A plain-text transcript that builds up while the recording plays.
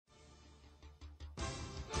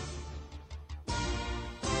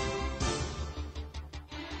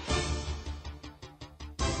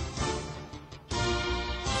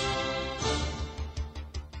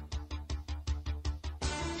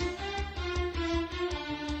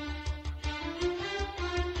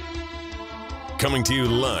Coming to you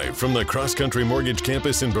live from the Cross Country Mortgage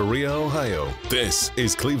Campus in Berea, Ohio. This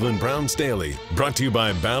is Cleveland Browns Daily, brought to you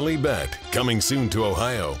by Bally Bet. Coming soon to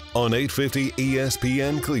Ohio on 850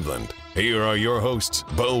 ESPN Cleveland. Here are your hosts,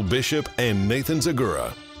 Bo Bishop and Nathan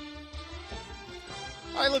Zagura.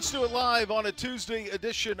 All right, let's do it live on a Tuesday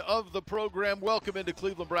edition of the program. Welcome into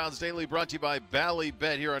Cleveland Browns Daily, brought to you by Bally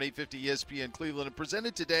Bet here on 850 ESPN Cleveland, and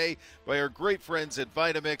presented today by our great friends at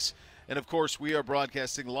Vitamix. And, of course, we are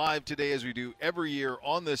broadcasting live today, as we do every year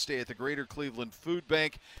on this day, at the Greater Cleveland Food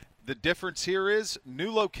Bank. The difference here is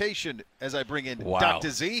new location as I bring in Dr.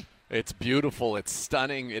 Z. It's beautiful. It's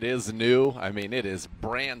stunning. It is new. I mean, it is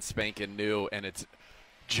brand spanking new, and it's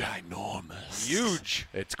ginormous. Huge.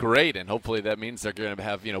 It's great, and hopefully that means they're going to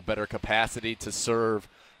have, better capacity to serve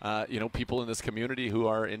people in this community who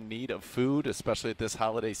are in need of food, especially at this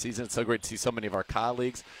holiday season. It's so great to see so many of our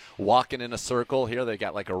colleagues walking in a circle here. They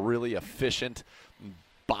got like a really efficient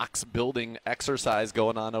box building exercise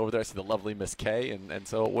going on over there. I see the lovely Miss Kay, and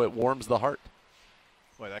so it warms the heart.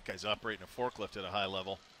 Boy, that guy's operating a forklift at a high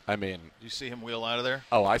level. I mean, do you see him wheel out of there?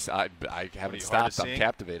 Oh, I haven't stopped. I'm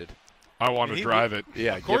captivated. I want to drive it.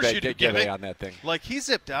 Yeah, of course you do. Get A on that thing. Like, he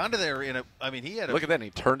zipped onto there he had look at that, and he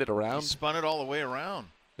turned it around. He spun it all the way around.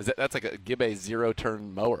 That's like a Gibbe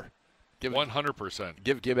zero-turn mower. 100%.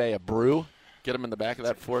 Give Gibbe a brew, get him in the back of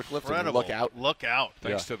that forklift, and look out. Look out.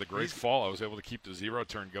 Thanks to the great fall, I was able to keep the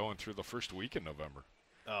zero-turn going through the first week in November.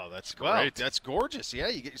 Oh, that's great. Well, that's gorgeous. Yeah,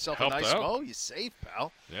 you get yourself a nice mow. You save,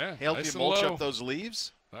 pal. Yeah, help nice you mulch low. up those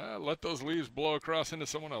leaves. Let those leaves blow across into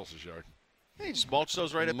someone else's yard. Hey, just mulch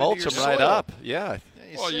those right up mulch into your them soil. right up. Yeah.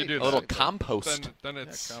 Well, you do a little compost. Then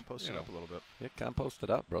it's compost it up a little bit. Yeah, compost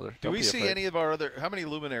it up, brother. Do we see any of our other? How many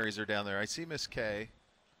luminaries are down there? I see Miss Kay.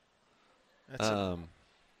 Oh,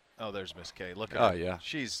 there's Miss Kay. Look at her. Oh yeah.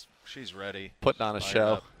 She's ready. Putting on a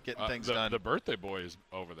show. Getting things done. The birthday boy is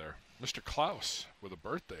over there, Mr. Klaus, with a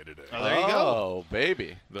birthday today. Oh, there you go. Oh,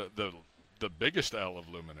 baby. The biggest L of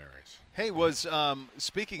luminaries. Hey, was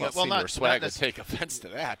speaking of not Swag would take offense to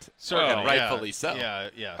that. Certainly, and rightfully so. Yeah.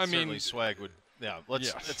 I certainly mean, Swag would. Yeah,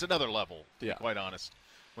 it's another level. To be quite honest,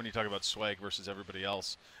 when you talk about Swag versus everybody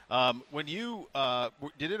else. When you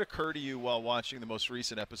did it occur to you while watching the most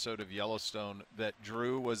recent episode of Yellowstone that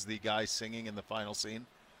Drew was the guy singing in the final scene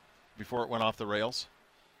before it went off the rails?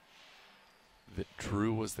 That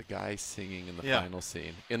Drew was the guy singing in the final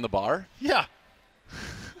scene in the bar? Yeah.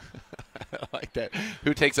 I like that.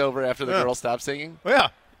 Who takes over after the girl stops singing? Yeah.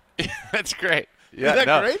 That's great. Yeah, Isn't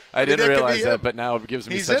that great? I didn't realize that, but now it gives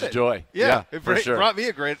me such joy. Yeah, for sure. It brought me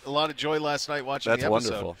a lot of joy last night watching the episode.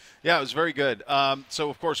 That's wonderful. Yeah, it was very good. So,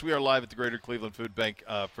 of course, we are live at the Greater Cleveland Food Bank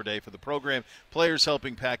for the program. Players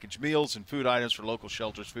helping package meals and food items for local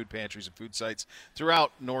shelters, food pantries, and food sites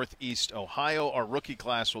throughout Northeast Ohio. Our rookie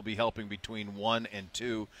class will be helping between 1 and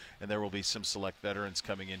 2, and there will be some select veterans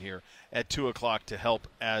coming in here at 2 o'clock to help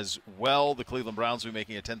as well. The Cleveland Browns will be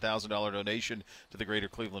making a $10,000 donation to the Greater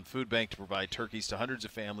Cleveland Food Bank to provide turkeys to hundreds of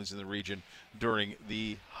families in the region during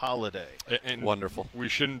the holiday. And wonderful. We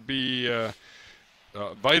shouldn't be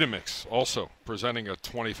Vitamix also presenting a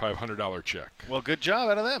 $2,500 check. Well, good job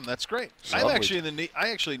out of them. That's great. I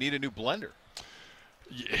actually need a new blender.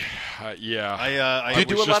 Yeah. I you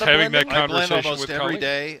do was a lot just of having blending? that conversation I blend almost with every colleagues.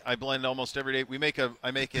 day. I blend almost every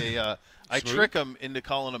day. I trick them into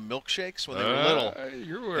calling them milkshakes when they were little.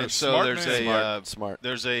 You were and so smart there's man. Smart.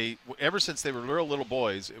 There's ever since they were little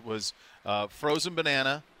boys, it was frozen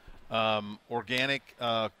banana, organic,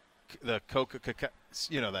 the coca, cacao.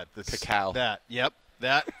 That, yep,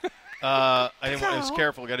 that. I was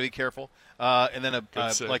careful. Got to be careful. And then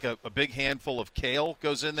a big handful of kale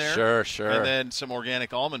goes in there. Sure. And then some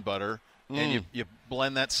organic almond butter. And you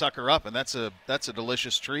blend that sucker up, and that's a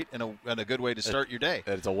delicious treat and a good way to start your day.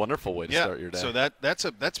 It's a wonderful way to start your day. So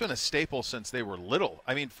that's been a staple since they were little.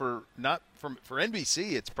 I mean, for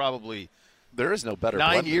NBC, it's probably there is no better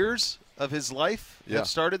 9 blender. years of his life have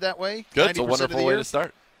started that way. Good, it's a wonderful way to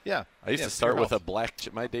start. Yeah, I used to start with a black.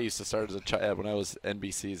 My day used to start as a child when I was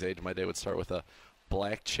NBC's age. My day would start with a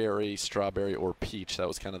black cherry, strawberry, or peach. That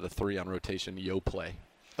was kind of the 3 on rotation. Yoplait.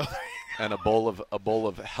 And a bowl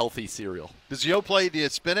of healthy cereal. Does Yoplait, do you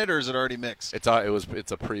spin it or is it already mixed? It's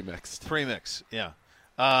a pre-mixed. Premix, yeah.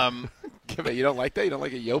 You don't like that? You don't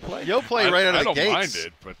like a Yoplait? Yoplait right out of the gates. I don't mind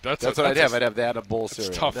it, but that's what I'd have. I'd have that, a bowl of cereal.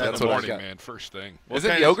 It's tough in that's the what morning, man, first thing.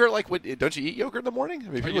 Isn't yogurt like, don't you eat yogurt in the morning? I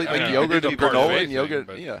mean, people eat yogurt and granola and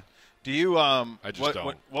yogurt. Yeah. Do you, I just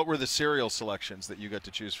don't. What were the cereal selections that you got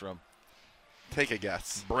to choose from? Take a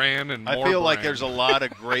guess. Bran and more I feel like bran. there's a lot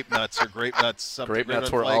of grape nuts or grape nuts. Grape nuts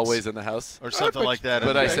were always in the house. Or something like that.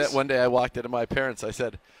 But I said one day I walked into my parents. I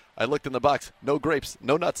said, I looked in the box. No grapes,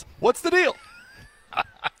 no nuts. What's the deal?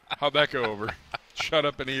 How'd that go over? Shut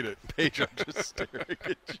up and eat it. Pedro just staring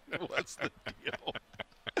at you. What's the deal?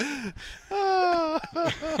 Isn't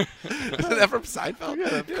that from Seinfeld?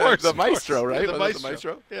 Yeah, of course. The Maestro, right? Yeah, the Was it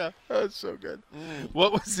Maestro. Yeah, that's so good.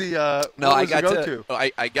 What was the No, what I was got the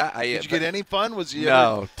go-to? Did you get any fun? Was you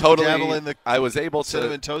No, ever totally. dabble in the I was able to.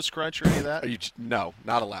 Cinnamon Toast Crunch or any of that? No,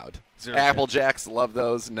 not allowed. Zero Apple Jacks, love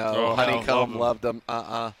those. No, Oh, honeycomb, no, loved them.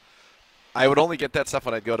 I would only get that stuff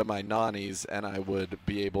when I'd go to my nanny's, and I would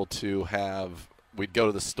be able to have. We'd go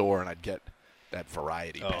to the store, and I'd get that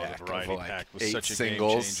variety pack. The variety of like pack was 8 such a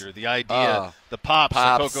singles. game changer. The idea, the Pops,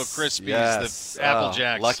 the Cocoa Krispies, yes. the Apple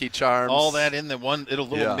Jacks, Lucky Charms, all that in the one little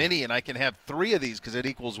mini, and I can have 3 of these because it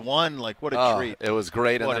equals 1. Like, what a treat. It was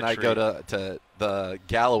great. What And a then I treat. go to the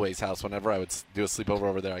Galloway's house whenever I would do a sleepover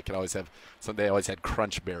over there. I could always have they always had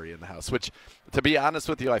Crunch Berry in the house, which, to be honest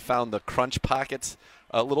with you, I found the Crunch Pockets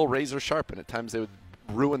a little razor sharp, and at times they would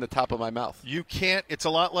ruin the top of my mouth. You can't. It's a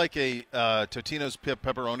lot like a Totino's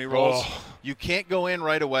pepperoni rolls. Oh. You can't go in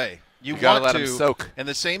right away. You gotta want let 'em to soak. And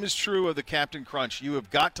the same is true of the Captain Crunch. You have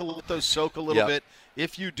got to let those soak a little Yep. bit.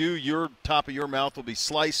 If you do, your top of your mouth will be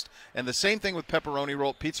sliced. And the same thing with pepperoni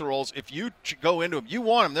roll, pizza rolls. If you go into them, you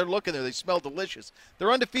want them. They're looking there. They smell delicious.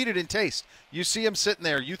 They're undefeated in taste. You see them sitting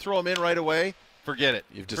there. You throw them in right away. Forget it.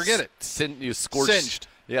 You've just Forget it. You scorched. Singed.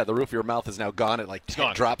 Yeah, the roof of your mouth is now gone. It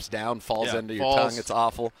gone. drops down, falls Yeah, into your falls. tongue. It's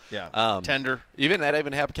awful. Yeah, tender. Even that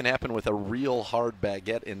can happen with a real hard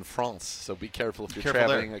baguette in France. So be careful if you're Careful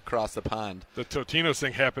traveling there. across the pond. The Totino's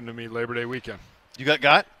thing happened to me Labor Day weekend. You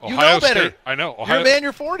got? You Ohio know better. State. I know. You're Ohio, a man.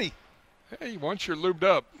 You're 40. Hey, once you're lubed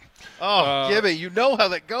up. Oh, Gibby, you know how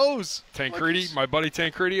that goes. Tancredi, my buddy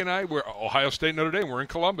Tancredi and I, we're Ohio State, Notre Dame. We're in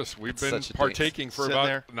Columbus. We've It's been such a partaking for Sitting about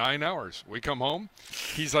there. 9 hours. We come home.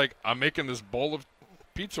 He's like, I'm making this bowl of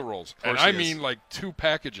pizza rolls. And course I he is. mean like 2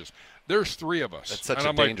 packages. There's 3 of us. That's such and a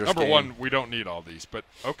I'm like, dangerous number game. one, we don't need all these. But,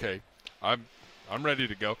 okay, I'm ready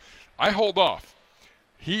to go. I hold off.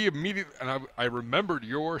 He immediately, and I remembered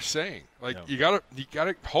your saying, like, you gotta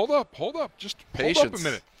hold up, just hold up Patience. a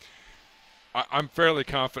minute. I'm fairly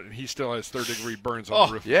confident he still has 3rd-degree burns on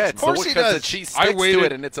the roof. Yeah, of it's his mouth. course he because does. the cheese I sticks to waited-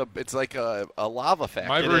 it, and it's like a lava factory.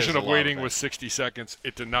 My It version is of a lot waiting of was 60 seconds.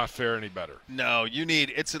 It did not fare any better. No,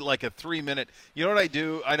 it's like a 3-minute. You know what I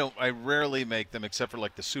do? I rarely make them except for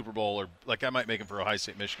like the Super Bowl or like I might make them for Ohio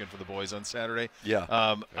State, Michigan for the boys on Saturday. Yeah.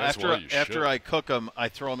 As well you After should. I cook them, I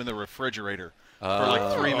throw them in the refrigerator for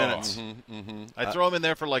like 3 minutes. I throw them in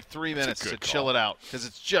there for like 3 minutes to good chill call. it out because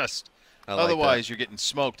it's just I like otherwise you're getting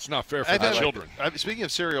smoked. It's not fair for I've the had- children. Speaking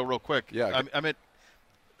of cereal, real quick. Yeah. I mean,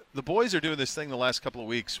 the boys are doing this thing the last couple of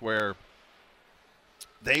weeks where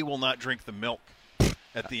they will not drink the milk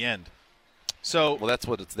at the end. So Well, that's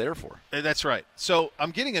what it's there for. that's right. So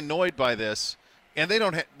I'm getting annoyed by this, and they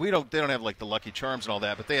don't have like the Lucky Charms and all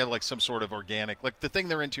that, but they have like some sort of organic. Like the thing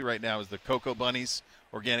they're into right now is the Cocoa Bunnies,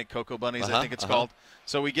 organic Cocoa Bunnies, I think it's called.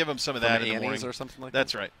 So we give them some of that From in the Annie's morning or something like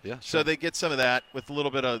That's that? right. Yeah, So sure. they get some of that with a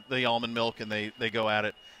little bit of the almond milk, and they go at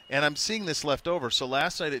it. And I'm seeing this left over. So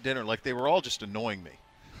last night at dinner, like they were all just annoying me.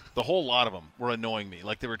 The whole lot of them were annoying me.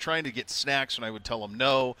 Like they were trying to get snacks, and I would tell them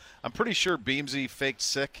no. I'm pretty sure Beamsy faked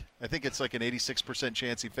sick. I think it's like an 86%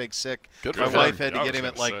 chance he faked sick. Good My for wife him. had to I get was him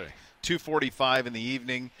at gonna like say. 2:45 in the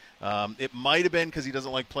evening. It might have been because he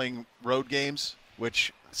doesn't like playing road games,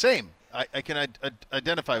 which same. I can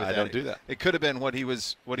identify with I that. don't do that. It could have been what he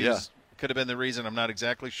was. Yeah. Could have been the reason. I'm not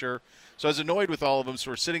exactly sure. So I was annoyed with all of them.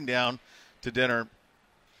 So we're sitting down to dinner,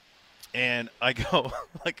 and I go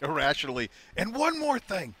like irrationally. And one more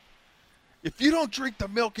thing: if you don't drink the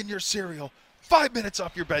milk in your cereal, 5 minutes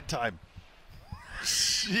off your bedtime.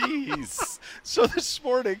 Jeez. So this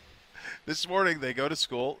morning they go to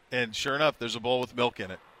school, and sure enough, there's a bowl with milk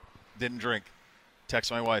in it. Didn't drink.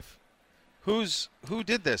 Text my wife. Who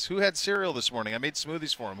did this? Who had cereal this morning? I made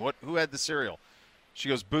smoothies for him. Who had the cereal? She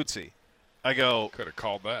goes, Bootsy. I go, Could have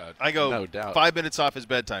called that. No doubt. 5 minutes off his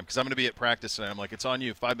bedtime because I'm going to be at practice tonight. I'm like, it's on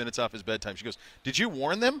you. 5 minutes off his bedtime. She goes, did you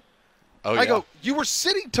warn them? Oh, I yeah. go, you were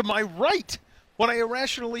sitting to my right when I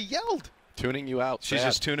irrationally yelled. Tuning you out. She's bad.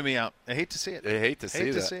 just tuning me out. I hate to see it. I hate to see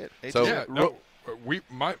that. see it. Hate So- to see Yeah, it. no,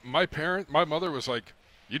 my mother was like,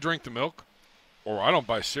 you drink the milk or I don't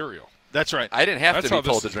buy cereal. That's right. I didn't have That's to how be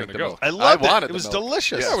told this to is drink the gonna milk. go. I loved it. wanted It the was milk.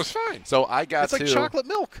 delicious. Yeah, it was fine. So I got It's like to chocolate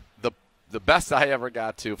milk. the best I ever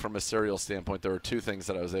got to from a cereal standpoint. There were 2 things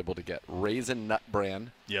that I was able to get: Raisin Nut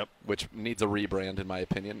Bran, Yep. which needs a rebrand in my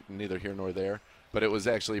opinion, neither here nor there, but it was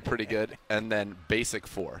actually pretty good. And then Basic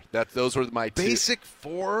 4. Those were my Basic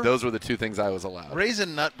 4. Those were the 2 things I was allowed.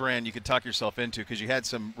 Raisin Nut Bran you could talk yourself into because you had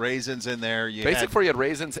some raisins in there. Basic 4, you had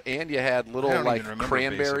raisins and you had I little don't like even remember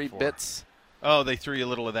cranberry Basic 4. bits. Oh, they threw you a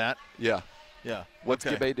little of that. Yeah. Yeah. What's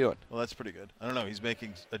okay. Gibbe doing? Well, that's pretty good. I don't know. He's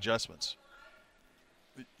making adjustments.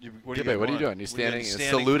 Gibbe, what are you doing? You standing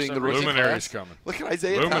standing saluting the rookie Luminary's class? coming. Look at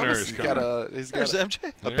Isaiah Luminary's Thomas. coming. He's There's got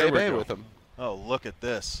MJ. a There we baby go. with him. Oh, look at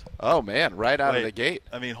this. Oh, man, right out of Wait, the gate.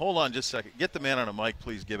 I mean, hold on just a second. Get the man on a mic,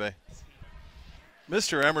 please, Gibbe.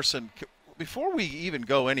 Mr. Emerson, before we even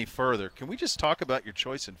go any further, can we just talk about your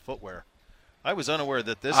choice in footwear? I was unaware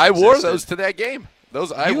that this I wore existed. those to that game. You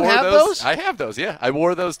have those? I have those. Yeah, I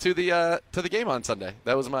wore those to the game on Sunday.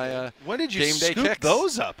 That was my when did you game day scoop kicks.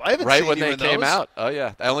 those up? I haven't Right seen when you they in came those. out. Oh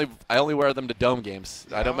yeah, I only wear them to dome games.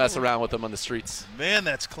 I don't mess around with them on the streets. Man,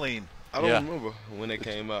 that's clean. I don't Yeah. remember when they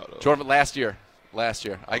came out, though. Jordan, last year,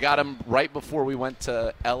 I got them right before we went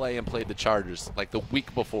to L.A. and played the Chargers, like the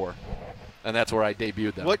week before, and that's where I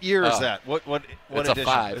debuted them. What year is that? What It's edition? a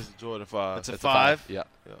 5. It's a Jordan 5. It's a It's 5. Yeah.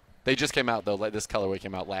 Yeah. They just came out though. Like this colorway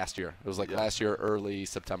came out last year. It was like last year, early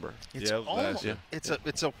September. It's Yeah, it was almost, last year.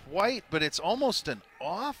 it's a white, but it's almost an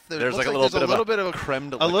off. There's like a looks little bit of a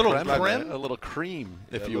creme, a little creme, creme? a little cream,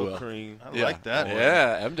 if Yeah, you little will. cream. I like that.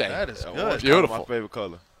 Yeah, M-Day. That is Yeah, good. orange Beautiful. color, my favorite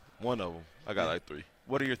color. One of them. I got like 3.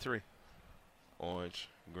 What are your 3? Orange,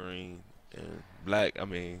 green, and black. I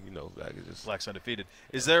mean, black is just. Black's undefeated.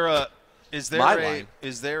 Is there a My line.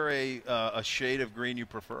 a shade of green you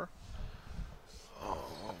prefer?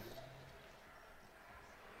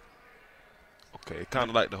 Okay, kind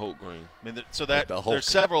of like the Hope green. I mean, so that the Hulk. there's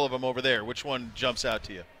several of them over there. Which one jumps out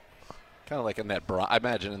to you? Kind of like in that. I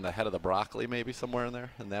imagine in the head of the broccoli, maybe somewhere in there,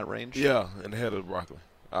 in that range. Yeah, and the head of the broccoli,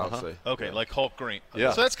 I would Uh-huh. say. Okay, yeah. like Hulk green.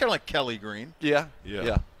 Yeah. So that's kind of like Kelly green. Yeah. Yeah.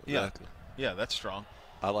 Yeah. Exactly. Yeah, that's strong.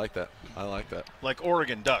 I like that. I like that. Like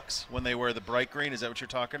Oregon Ducks when they wear the bright green. Is that what you're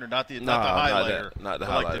talking, or not the Nah, highlighter? not the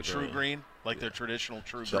but like the highlighter true green. green, like their traditional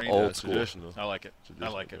true The green. old Yeah, school. traditional. I like it. I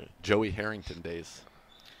Traditional like it. green. Joey Harrington days.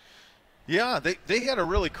 Yeah, they had a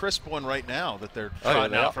really crisp one right now that they're Oh, yeah,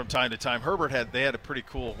 trotting they out are. from time to time. Herbert had a pretty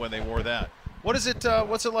cool when they wore that. What is it?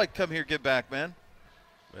 What's it like? Come here, give back, man.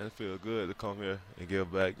 Man, it feels good to come here and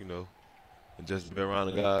give back, and just be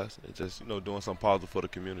around the guys and just, doing something positive for the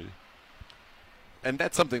community. And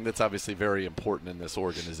that's something that's obviously very important in this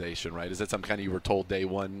organization, right? Is that some kind of you were told day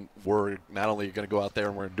one, we're not only going to go out there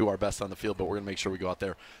and we're going to do our best on the field, but we're going to make sure we go out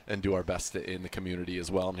there and do our best in the community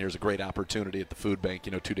as well. And here's a great opportunity at the food bank,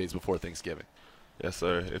 2 days before Thanksgiving. Yes,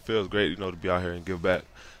 sir. It feels great, to be out here and give back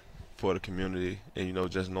for the community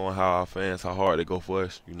and, just knowing how our fans, how hard they go for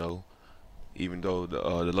us, even though the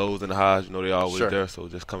lows and the highs, they always Sure. there. So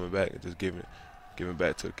just coming back and just giving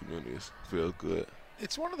back to the community feels good.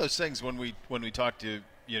 It's one of those things when we talk to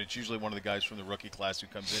it's usually one of the guys from the rookie class who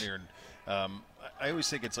comes in here, and I always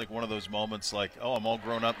think it's like one of those moments like, oh, I'm all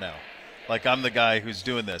grown up now. Like I'm the guy who's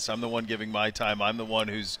doing this. I'm the one giving my time. I'm the one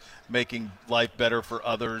who's making life better for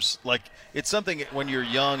others. Like it's something when you're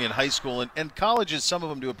young in high school and colleges, some of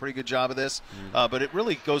them do a pretty good job of this, but it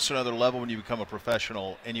really goes to another level when you become a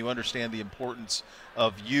professional and you understand the importance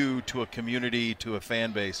of you to a community, to a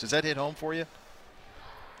fan base. Does that hit home for you?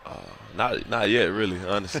 Not yet, really,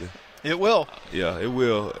 honestly. It will. Yeah, it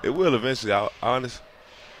will. It will eventually. I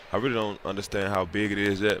really don't understand how big it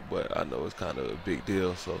is yet, but I know it's kind of a big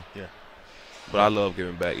deal. So Yeah. But I love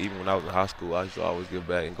giving back. Even when I was in high school, I used to always give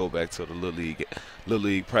back and go back to the little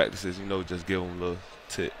league practices. Just give them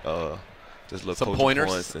just little Some coaching pointers?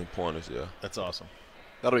 points and pointers. Yeah. That's awesome.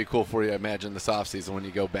 That'll be cool for you, I imagine, this offseason when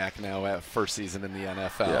you go back now at first season in the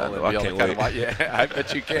NFL. Yeah, I and know. be I able to can't kind of wait. yeah, I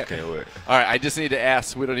bet you can. Can't wait. All right, I just need to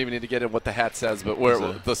ask. We don't even need to get in what the hat says, but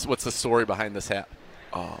What's what's the story behind this hat?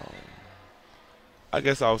 I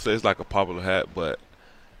guess I would say it's like a popular hat, but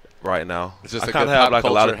right now It's just I a kind good of have pop like a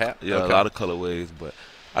lot culture of hat? a Okay. lot of colorways. But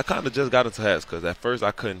I kind of just got into hats because at first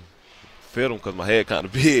I couldn't fit them because my head kind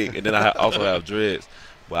of big, and then I also have dreads.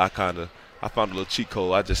 But I found a little cheat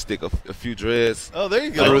code. I just stick a few dreads Oh, there you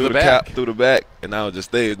go. Through the back. through the back, and now it just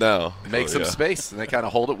stays down. Make So, some yeah. space, and they kind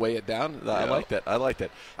of hold it, weigh it down. I Yeah. like that. I like that.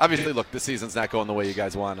 Obviously, look, this season's not going the way you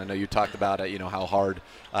guys want. I know you talked about it, how hard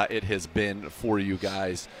it has been for you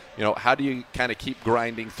guys. How do you kind of keep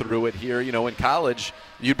grinding through it here? In college,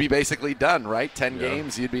 you'd be basically done, right? 10 Yeah.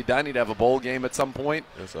 games, you'd be done. You'd have a bowl game at some point.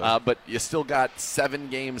 Yes, sir. But you still got 7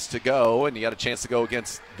 games to go, and you got a chance to go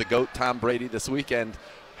against the GOAT, Tom Brady, this weekend.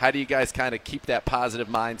 How do you guys kind of keep that positive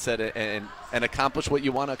mindset and accomplish what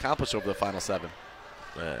you want to accomplish over the final 7?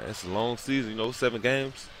 Man, it's a long season, 7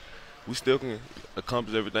 games. We still can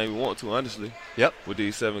accomplish everything we want to, honestly. Yep. With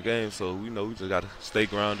these 7 games, so we just got to stay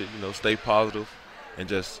grounded, stay positive, and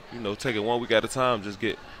just take it 1 week at a time.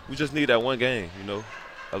 We just need that one game,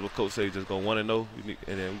 That's what Coach said. Just go 1-0,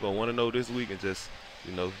 and then we're going 1-0 this week, and just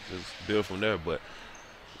build from there. But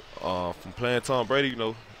from playing Tom Brady,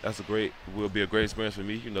 will be a great experience for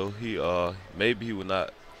me. He maybe he would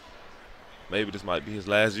not maybe this might be his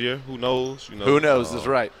last year. Who knows? You know, Who knows is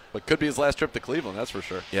right. But could be his last trip to Cleveland, that's for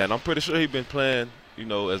sure. Yeah, and I'm pretty sure he's been playing, you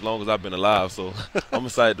know, as long as I've been alive. So I'm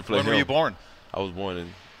excited to play When him. were you born? I was born in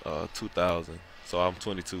 2000, so I'm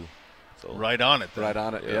 22. So Right on it. Then. Right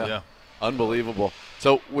on it, Yeah. yeah. Unbelievable.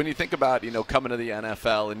 So when you think about, coming to the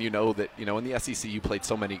NFL and you know that, in the SEC you played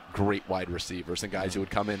so many great wide receivers and guys who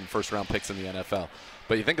would come in first-round picks in the NFL.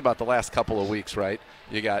 But you think about the last couple of weeks, right?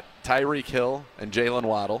 You got Tyreek Hill and Jalen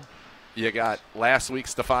Waddle. You got last week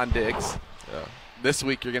Stephon Diggs. Yeah. This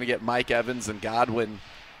week you're going to get Mike Evans and Godwin.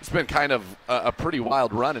 It's been kind of a pretty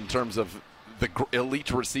wild run in terms of the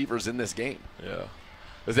elite receivers in this game. Yeah.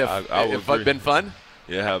 Has that I would agree. been fun?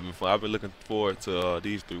 Yeah, having fun. I've been looking forward to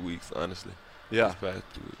these 3 weeks, honestly. Yeah. These past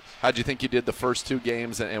 3 weeks. How'd you think you did the first 2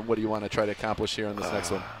 games, and what do you want to try to accomplish here in this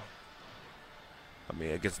next one? I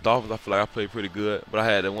mean, against the Dolphins, I feel like I played pretty good, but I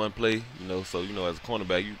had that one play, so, as a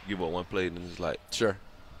cornerback, you give up one play, and it's like, Sure.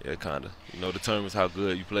 yeah, kind of, determines how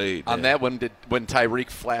good you played. On that one, when Tyreek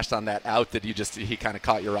flashed on that out, did he kind of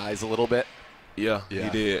caught your eyes a little bit? Yeah, Yeah. he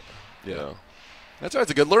did. Yeah. That's right.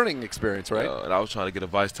 It's a good learning experience, right? And I was trying to get a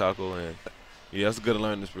vice tackle, and yeah, it's a good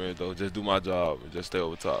learning experience though. Just do my job and just stay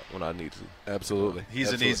over top when I need to. Absolutely. He's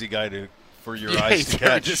Absolutely. an easy guy for your Yeah, eyes he's to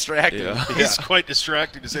very catch. distracting. Yeah. He's quite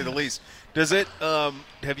distracting to say the least. Does it? How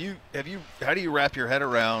do you wrap your head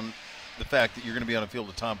around the fact that you're going to be on a field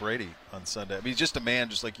with Tom Brady on Sunday? I mean, he's just a man,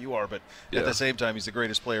 just like you are, but at Yeah. the same time, he's the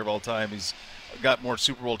greatest player of all time. He's got more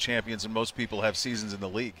Super Bowl champions than most people have seasons in the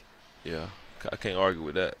league. Yeah, I can't argue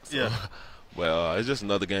with that. So. Yeah. Well, it's just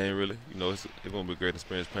another game, really. It's going to be a great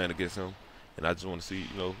experience playing against him, and I just want to see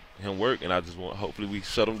him work, and I just want hopefully we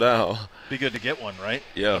shut him down. Be good to get one, right?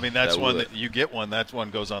 Yeah, I mean, that's that one would. that you get one. That's one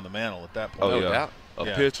goes on the mantle at that point. Oh No yeah, doubt. a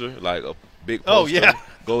Yeah. picture like a big Oh, poster, yeah.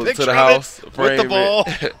 goes Picture to the of it house, with frame the ball.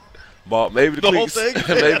 it. Ball, maybe the The whole cleats,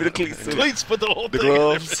 thing? maybe the cleats, too. Cleats, put the whole the thing in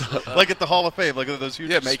gloves. there. Like at the Hall of Fame, like those huge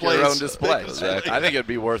Yeah, make displays. your own display. Exactly. I think it'd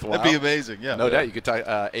be worthwhile. That'd be amazing, yeah. No doubt. You could talk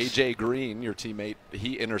A.J. Green, your teammate.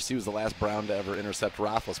 He was the last Brown to ever intercept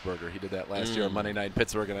Roethlisberger. He did that last year on Monday Night in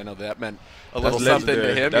Pittsburgh, and I know that meant a little something to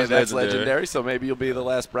legendary. him. That's That's legendary. legendary. So maybe you'll be the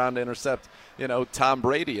last Brown to intercept, Tom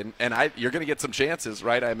Brady. And you're going to get some chances,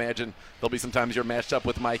 right? I imagine there'll be some times you're matched up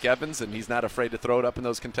with Mike Evans, and he's not afraid to throw it up in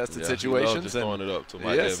those contested Yeah, situations. he loves just and throwing it up to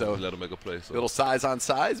Mike yeah, Evans so and let him make a play. So. little size on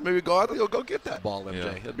size. Maybe go out there, go get that ball, MJ. yeah,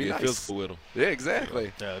 That'd be yeah, nice. physical with him. Yeah, exactly.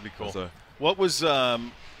 Yeah, that'd be cool. Yes, sir. What was,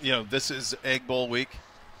 this is Egg Bowl week.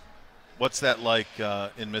 What's that like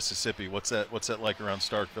in Mississippi? What's that like around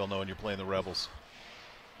Starkville, knowing you're playing the Rebels?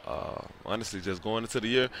 Honestly, just going into the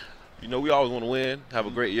year, we always want to win, have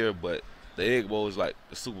a great year, but the Egg Bowl is like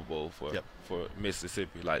the Super Bowl for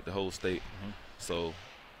Mississippi, like the whole state. So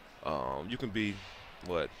you can be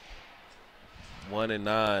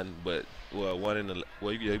 1-9, but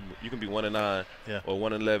you can be 1-9 or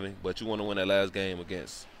 1-11, but you want to win that last game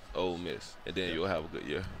against Ole Miss, and then you'll have a good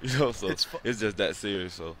year. So it's just that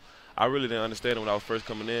serious. So I really didn't understand it when I was first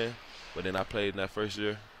coming in, but then I played in that first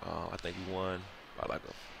year. I think we won by like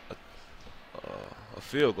a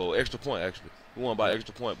field goal, extra point actually. We won by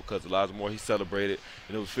extra point because Elijah Moore, he celebrated,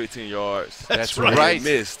 and it was 15 yards. That's And right. he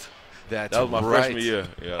missed. That was my right. freshman year.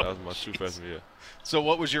 Yeah, that was my true freshman year. So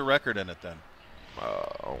what was your record in it then? I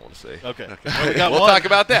don't want to say. Okay. Well, we got We'll one. talk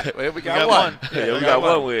about that. We got one. Yeah, we got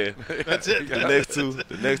one win. That's it. The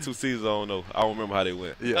next two seasons, I don't know. I don't remember how they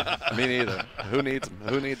went. Yeah, me neither. Who needs them?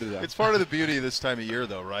 Who needs them? It's part of the beauty of this time of year,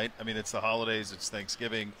 though, right? I mean, it's the holidays, it's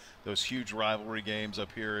Thanksgiving, those huge rivalry games up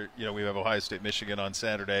here. We have Ohio State, Michigan on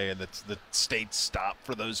Saturday, and the states stop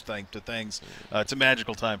for those things. It's a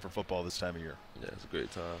magical time for football this time of year. Yeah, it's a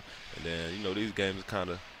great time. And then, these games kind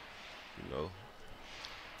of,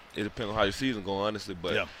 it depends on how your season goes, honestly.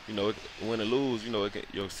 But, win or lose,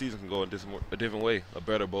 your season can go a different way. A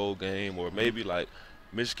better bowl game, or maybe like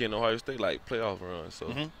Michigan, Ohio State, like playoff run.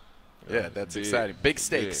 So, Yeah, that's exciting. Big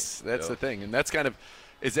stakes. That's the thing. And that's kind of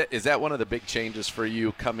is that one of the big changes for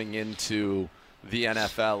you coming into the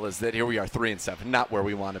NFL is that here we are 3-7, not where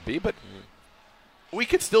we want to be, but we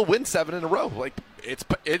could still win 7 in a row. Like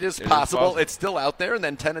it is possible. It's still out there, and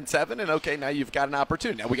then 10-7, and okay, now you've got an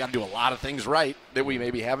opportunity. Now we got to do a lot of things right that we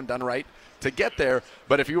maybe haven't done right to get there.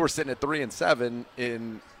 But if you were sitting at 3-7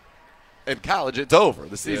 in college, it's over.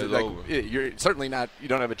 The season, over. You're certainly not. You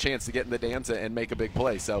don't have a chance to get in the dance and make a big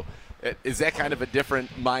play. So, is that kind of a different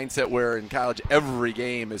mindset where in college every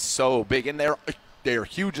game is so big, and they're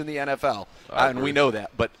huge in the NFL, and we know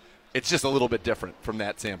that, but it's just a little bit different from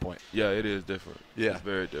that standpoint. Yeah, it is different. Yeah, it's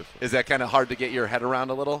very different. Is that kind of hard to get your head around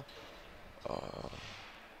a little?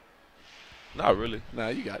 Not really. No,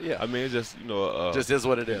 you got I mean, it's just just is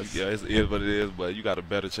what it is. Yeah, it is what it is. But you got a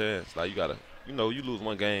better chance. Like you gotta, you lose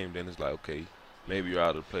one game, then it's like okay, maybe you're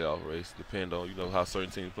out of the playoff race. Depend on how certain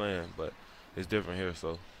teams playing, but it's different here.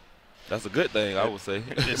 So that's a good thing, I would say.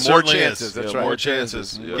 It More certainly chances, is. that's Yeah, right. More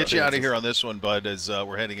chances. Yeah. Get you out of here on this one, Bud, as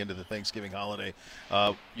we're heading into the Thanksgiving holiday.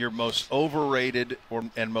 Your most overrated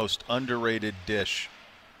and most underrated dish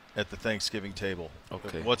at the Thanksgiving table.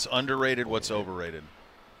 Okay. What's underrated? What's overrated?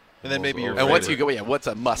 And then Most maybe your And what's favorite. what's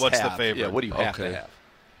a must-have? What's the favorite? Yeah, what do you have to Okay. have?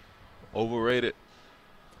 Overrated,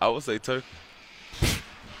 I would say turkey.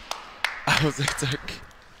 I would say turkey.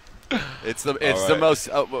 It's the right. most.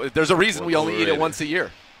 There's a reason we only eat it Overrated. once a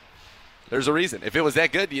year. There's a reason. If it was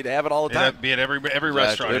that good, you'd have it all the time. Be at every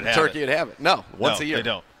restaurant. If it'd have turkey it. would have it. No, once No, a year. They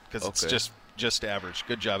don't, because it's Okay. just average.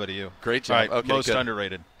 Good job out of you. Great job. All right, Okay, most good.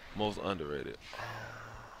 underrated. Most underrated.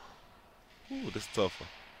 Ooh, this is tough one.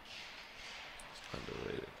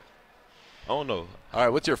 Underrated. I don't know. All right,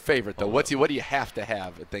 what's your favorite though? Hold What do you have to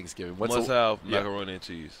have at Thanksgiving? What's Must the, have yeah. macaroni and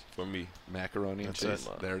cheese for me. macaroni and That's cheese?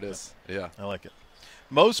 it. There it is. Yeah. I like it.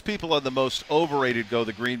 Most people on the most overrated go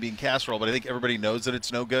the green bean casserole, but I think everybody knows that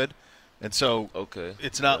it's no good. And so Okay.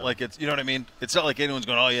 it's not Yeah. like it's, you know what I mean? It's not like anyone's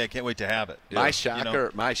going, oh, yeah, I can't wait to have it. My You shocker,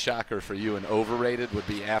 know? my shocker for you and overrated would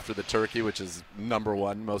be after the turkey, which is number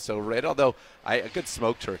one most overrated. Although a good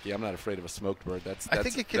smoked turkey, I'm not afraid of a smoked bird. That's I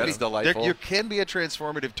think it can that's be delightful. You can be a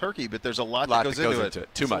transformative turkey, but there's a lot, lot that goes into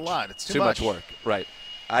it. Too It's much. A lot. It's too much work. Right.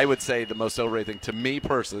 I would say the most overrated thing to me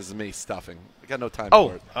personally is me stuffing. I got no time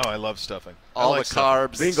for it. Oh, I love stuffing. I All like the stuffing.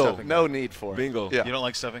 carbs. Bingo. Stuffing. No need for it. Bingo. Yeah. You don't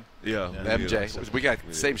like stuffing? Yeah. MJ. We got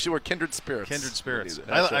same shit. We're kindred spirits. Kindred spirits.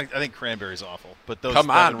 That's I think cranberry's awful, but those. Come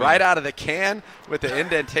that on, would be- right out of the can with the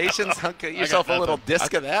indentations. Get yourself a little nothing.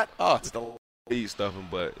 disc of that. Oh, it's Eat stuffing,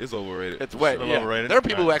 but it's overrated. It's way little yeah. overrated. There are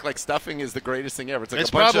people who Right. act like stuffing is the greatest thing ever. It's like It's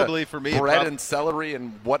a bunch probably, of for me, bread and celery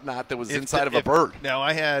and whatnot that was inside of a bird. Now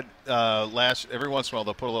I had every once in a while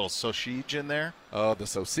they'll put a little sausage in there. Oh, the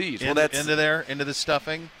sausage. Well, In- that's into the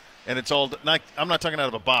stuffing, and it's all. I'm not talking out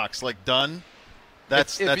of a box, like done.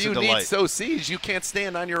 That's if you a delight. need sausage, you can't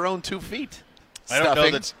stand on your own 2 feet. I don't know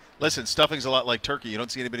Stuffing. that's. Listen, stuffing's a lot like turkey. You don't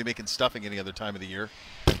see anybody making stuffing any other time of the year.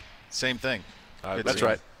 Same thing. I Good That's seeing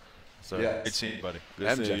right. So, Yeah. Good seeing you, buddy.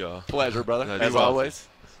 Good seeing MJ. y'all. Pleasure, brother. Glad As you're welcome. always.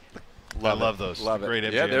 I love those. Love it. Great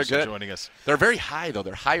MJs Yeah, they're good. joining us. They're very high though.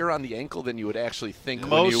 They're higher on the ankle than you would actually think. when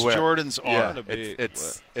Most you wear. Jordans are. Yeah, Kinda big,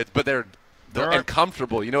 but they're There are-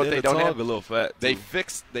 uncomfortable. You know what Yeah, they the don't tongue have? a little fat. They too.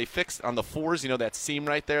 fix on the 4s. You know that seam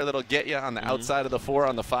right there that'll get you on the Mm-hmm. outside of the 4.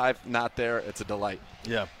 On the 5, not there. It's a delight.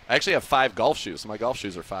 Yeah. I actually have 5 golf shoes. My golf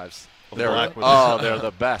shoes are 5s. They're black with they're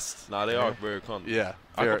the best. Nah, they are very comfortable. Yeah,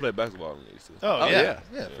 I very- can play basketball in these too. Oh, Oh, yeah.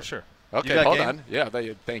 yeah. For sure. Okay, You got hold game? on. Yeah,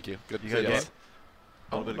 thank you. Good. You got yes. game?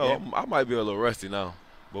 I A don't little bit of know. I might be a little rusty now.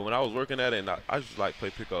 But when I was working at it, and I just like play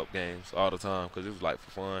pickup games all the time because it was like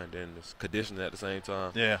for fun. Then it's conditioning at the same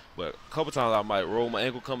time. Yeah. But a couple times I might roll my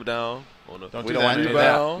ankle coming down on the Don't We do don't that. want to do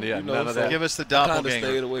rebound. that. Yeah, you know, none of so that. Give us the I kinda doppelganger.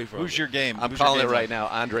 stayed away from Who's it. your game? I'm Who's your calling it game right plan? now.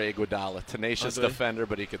 Andre Iguodala, tenacious Andre? defender,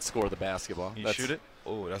 but he could score the basketball. You That's- shoot it?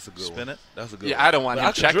 Oh, that's a good one. Spin it? That's a good one. Yeah, I don't want But you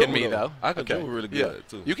I can checking dribble, me though. I can Okay. dribble really Yeah. good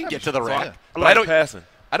too. You can get to the So rack, I but I don't. passing.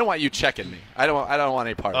 I don't want you checking me. I don't want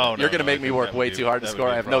any part of Oh, it. no, You're going to no, make I me think work that would way be- too hard to that would score.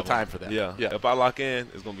 be I a have no problem. time for that. Yeah. Yeah. If I lock in,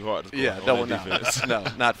 it's gonna be hard to score. Yeah, on no, defense. no,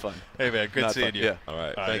 not fun. Hey, man, good Not seeing fun. you. Yeah. All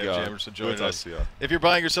right. All Thank right, y'all. Jamerson Good joining talk us. to y'all. If you're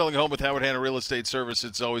buying or selling a home with Howard Hanna Real Estate Service,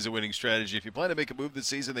 it's always a winning strategy. If you plan to make a move this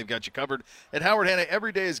season, they've got you covered. At Howard Hanna,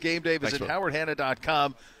 every day is game day. Visit Thanks,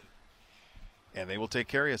 howardhanna.com, and they will take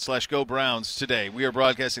care of you. /Go Browns today. We are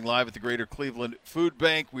broadcasting live at the Greater Cleveland Food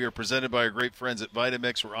Bank. We are presented by our great friends at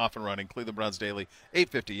Vitamix. We're off and running. Cleveland Browns Daily,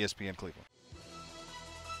 850 ESPN Cleveland.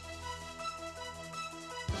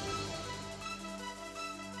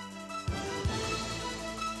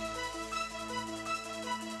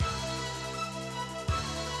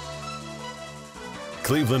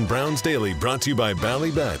 Cleveland Browns Daily brought to you by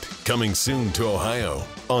Ballybet. Coming soon to Ohio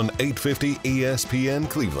on 850 ESPN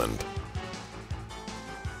Cleveland.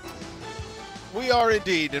 We are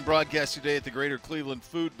indeed in broadcast today at the Greater Cleveland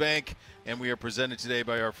Food Bank, and we are presented today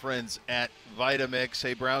by our friends at Vitamix.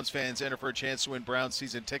 Hey, Browns fans, enter for a chance to win Browns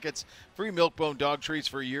season tickets, free Milk-Bone dog treats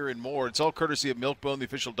for a year and more. It's all courtesy of Milk-Bone, the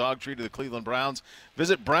official dog treat of the Cleveland Browns.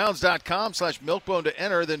 Visit browns.com/Milk-Bone to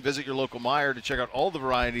enter, then visit your local Meijer to check out all the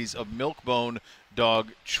varieties of Milk-Bone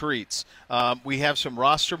dog treats. We have some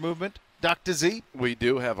roster movement. Dr. Z? We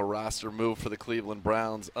do have a roster move for the Cleveland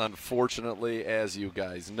Browns. Unfortunately, as you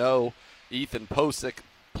guys know, Ethan Posick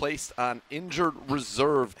placed on injured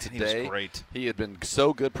reserve He today. was great. He had been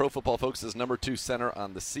so good. Pro Football Focus is #2 center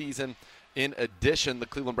on the season. In addition, the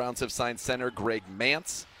Cleveland Browns have signed center Greg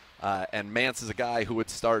Mance And Mance is a guy who would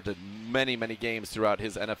start in many, many games throughout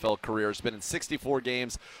his NFL career. He's been in 64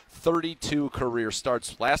 games, 32 career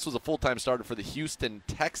starts. Last was a full-time starter for the Houston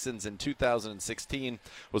Texans in 2016.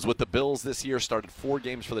 Was with the Bills this year, started 4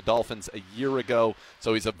 games for the Dolphins a year ago.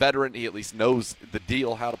 So he's a veteran. He at least knows the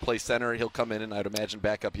deal, how to play center. He'll come in and I'd imagine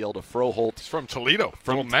back up Yelda Froholt. He's from Toledo,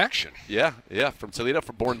 from Maction. Yeah, from Toledo,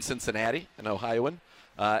 born in Cincinnati, an Ohioan.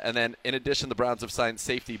 And then, in addition, the Browns have signed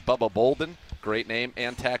safety Bubba Bolden, great name,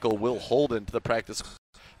 and tackle Will Holden to the practice.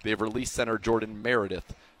 They have released center Jordan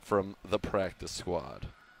Meredith from the practice squad.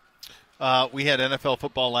 We had NFL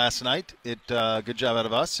football last night. Good job out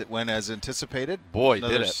of us. It went as anticipated. Boy,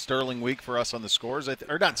 Another did it. sterling week for us on the scores.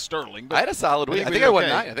 Or not sterling, but I had a solid week. I think I went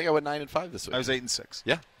 9. I think I went 9-5 this week. I was 8-6.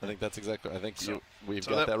 Yeah, I think that's exactly. I think we've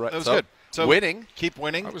so got that right. That was good. So winning. Keep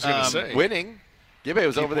winning. I was going to say. Winning. Gibbe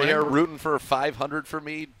was over winning. there rooting for 500 for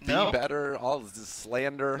me. Be No. better. All this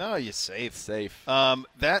slander. No, you're safe. Safe.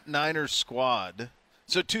 That Niners squad.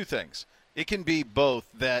 So 2 things. It can be both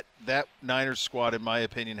that Niners squad, in my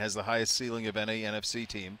opinion, has the highest ceiling of any NFC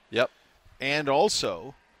team. Yep. And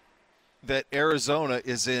also that Arizona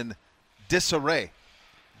is in disarray.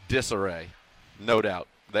 Disarray. No doubt.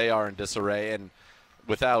 They are in disarray. And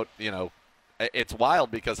without, it's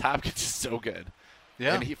wild because Hopkins is so good.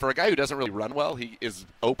 Yeah. And for a guy who doesn't really run well, he is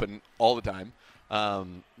open all the time.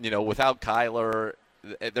 Without Kyler,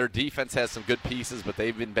 their defense has some good pieces, but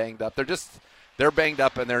they've been banged up. They're banged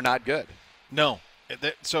up and they're not good. No.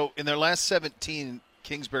 So in their last 17,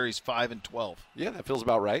 Kingsbury's 5-12. Yeah, that feels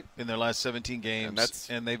about right. In their last 17 games.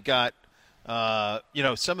 And And they've got,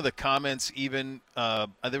 some of the comments even,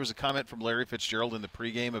 there was a comment from Larry Fitzgerald in the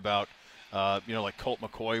pregame about, like Colt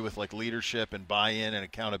McCoy with like leadership and buy-in and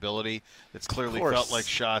accountability. It's clearly felt like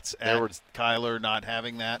shots at Kyler not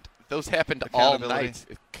having that. Those happened all night.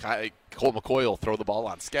 Colt McCoy will throw the ball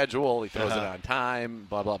on schedule. He throws it on time,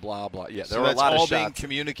 blah, blah, blah, blah. Yeah, there were a lot of shots. That's all being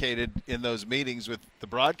communicated in those meetings with the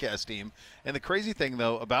broadcast team. And the crazy thing,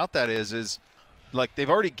 though, about that is like they've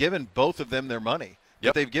already given both of them their money.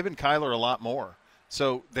 But they've given Kyler a lot more.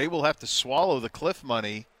 So they will have to swallow the Cliff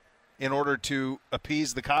money in order to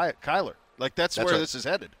appease the Kyler. Like, that's where this is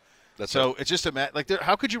headed. It's just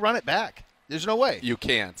how could you run it back? There's no way. You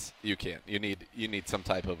can't. You need some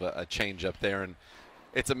type of a change up there. And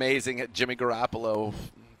it's amazing. Jimmy Garoppolo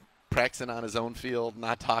practicing on his own field,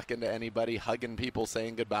 not talking to anybody, hugging people,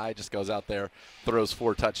 saying goodbye, just goes out there, throws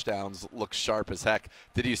 4 touchdowns, looks sharp as heck.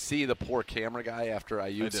 Did you see the poor camera guy after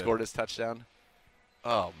Ayuk scored his touchdown?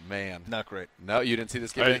 Oh, man. Not great. No, you didn't see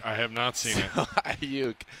this game? I have not seen it.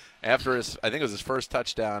 Ayuk, after I think it was his first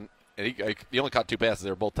touchdown, and he only caught 2 passes. They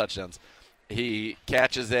were both touchdowns. He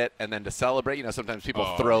catches it, and then to celebrate, sometimes people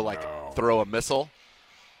throw a missile.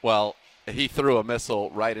 Well, he threw a missile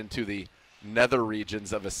right into the nether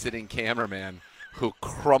regions of a sitting cameraman who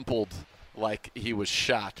crumpled like he was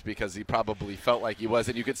shot because he probably felt like he was.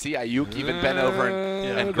 And you could see Ayuk even bent over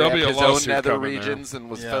and grabbed his own nether regions and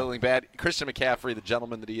was feeling bad. Christian McCaffrey, the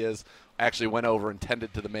gentleman that he is, actually went over and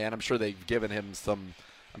tended to the man. I'm sure they've given him some –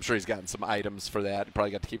 I'm sure he's gotten some items for that. He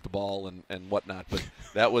probably got to keep the ball and whatnot. But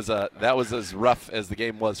that was as rough as the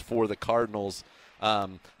game was for the Cardinals. How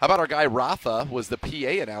about our guy Rafa was the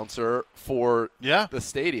PA announcer for the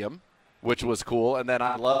stadium, which was cool. And then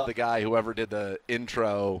I love the guy, whoever did the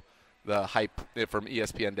intro, the hype from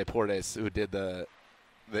ESPN Deportes, who did the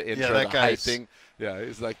intro, the hype thing. Yeah,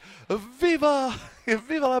 he's like, Viva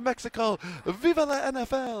la Mexico, Viva la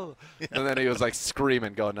NFL. And then he was like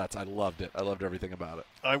screaming, going nuts. I loved it. I loved everything about it.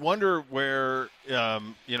 I wonder where,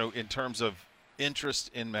 in terms of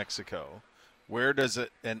interest in Mexico, where does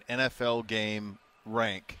an NFL game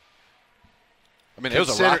rank? I mean, it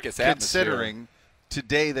was a raucous atmosphere. Considering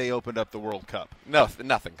today they opened up the World Cup. No,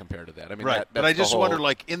 nothing compared to that. I mean, right. That's but I just whole... wonder,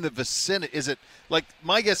 like, in the vicinity, is it like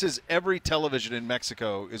my guess is every television in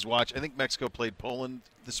Mexico is watching. I think Mexico played Poland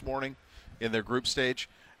this morning in their group stage,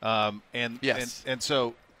 and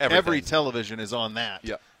so every television is on that.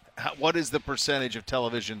 Yeah. What is the percentage of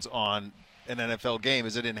televisions on an NFL game?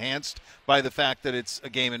 Is it enhanced by the fact that it's a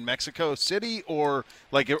game in Mexico City, or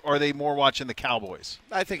like are they more watching the Cowboys?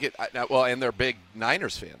 I think and they're big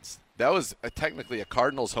Niners fans. That was technically a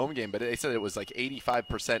Cardinals home game, but they said it was like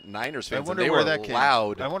 85% Niners fans. I wonder and they where were that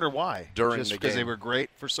loud. I wonder why. During Just the game. because they were great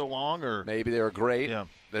for so long, or maybe they were great. Yeah.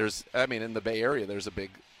 In the Bay Area, there's a big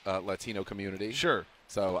Latino community. Sure.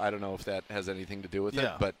 So I don't know if that has anything to do with it,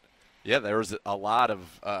 Yeah. but yeah, there was a lot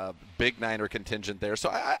of big Niner contingent there. So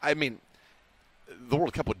I mean, the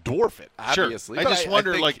World Cup would dwarf it, obviously. Sure. I just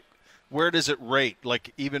wonder, think, like, where does it rate?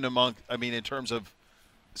 Like, even among, I mean, in terms of,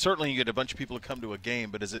 certainly you get a bunch of people to come to a game,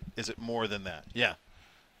 but is it more than that? Yeah.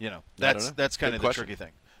 That's kind of the tricky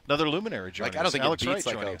thing. Another luminary joining Like, I don't us. think Alex it beats Wright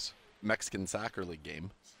like joining a us. Mexican soccer league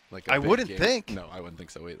game. Like a I big wouldn't game. think. No, I wouldn't think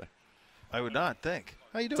so either. I would not think.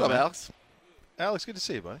 How you doing, What's up, man? Alex? Alex, good to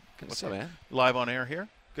see you, buddy. Good to What's see up, you. man? Live on air here.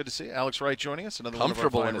 Good to see you. Alex Wright joining us. Another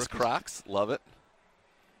Comfortable one in of our his fine rookies. Crocs. Love it.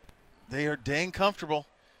 They are dang comfortable.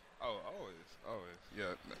 Oh, always. Yeah,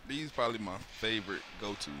 these probably my favorite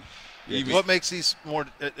go-to. What makes these more?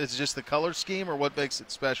 Is it just the color scheme, or what makes it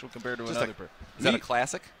special compared to another pair? Is that a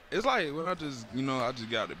classic? It's like when I just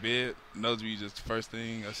get out of bed. And those be just the first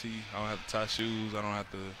thing I see. I don't have to tie shoes. I don't have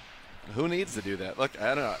to. Who needs to do that? Look,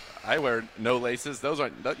 I don't know. I wear no laces. Those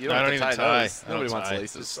aren't. You don't I have don't to even tie tie. those. Nobody wants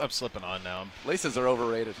laces. I'm slipping on now. Laces are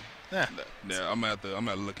overrated. Yeah. Yeah, I'm gonna have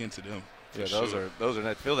to look into them. Yeah, for those sure. are.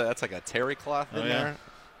 I feel that's like a terry cloth in Oh, yeah. there.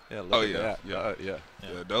 Yeah. Look Oh, at yeah, that. yeah. Yeah.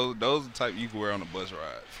 Yeah, those are the type you can wear on a bus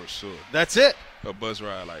ride for sure. That's it. A bus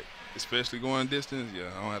ride, like especially going distance. Yeah,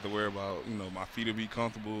 I don't have to worry about my feet will be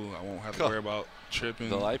comfortable. I won't have to Cool. worry about tripping.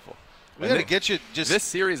 Delightful. We got to get you just This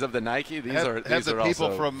series of the Nike, these have are the people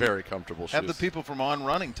also from- very comfortable shoes. have the people from On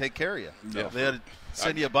Running take care of you. Yeah. They had to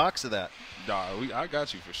send you a box of that. Nah, I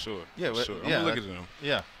got you for sure. Yeah, for but- sure. yeah, I'm gonna look that- at them.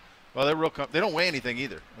 Yeah. Well, they're real. They don't weigh anything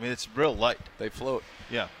either. I mean, it's real light. They float.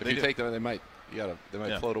 Yeah. If they you do. take them, they might Yeah.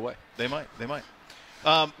 float away. They might.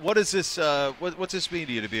 What is this? What's this mean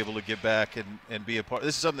to you to be able to give back and be a part?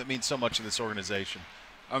 This is something that means so much to this organization.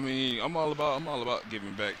 I mean, I'm all about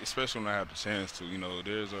giving back, especially when I have the chance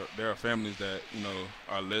to. There are families that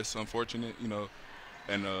are less unfortunate,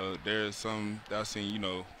 and there's some that I've seen,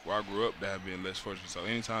 where I grew up that have been less fortunate. So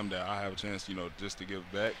anytime that I have a chance, just to give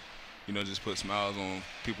back, just put smiles on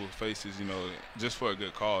people's faces, just for a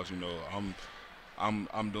good cause,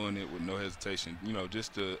 I'm doing it with no hesitation,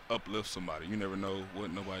 just to uplift somebody. You never know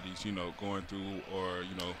what nobody's, going through or,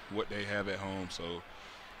 what they have at home. So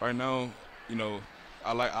right now,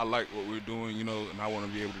 I like what we're doing, and I want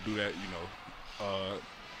to be able to do that,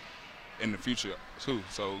 in the future too.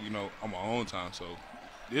 So, on my own time. So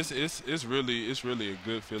it's really a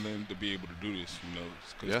good feeling to be able to do this,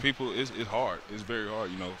 because people, it's hard. It's very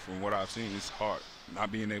hard, from what I've seen, it's hard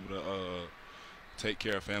not being able to take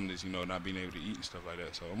care of families, not being able to eat and stuff like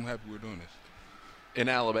that. So I'm happy we're doing this. In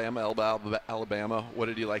Alabama, what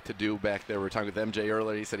did you like to do back there? We were talking with MJ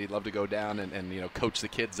earlier. He said he'd love to go down and coach the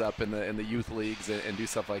kids up in the youth leagues and do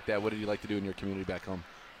stuff like that. What did you like to do in your community back home?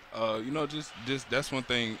 Just that's one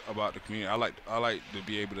thing about the community. I like to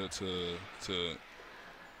be able to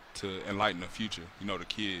enlighten the future, the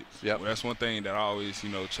kids. Yep. Well, that's one thing that I always,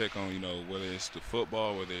 check on, whether it's the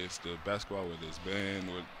football, whether it's the basketball, whether it's band,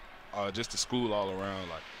 or just the school all around.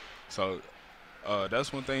 So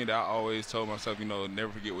that's one thing that I always told myself,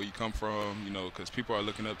 never forget where you come from, because people are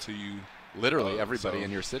looking up to you. Literally everybody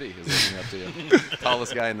in your city is looking up to you.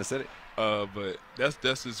 Tallest guy in the city. But that's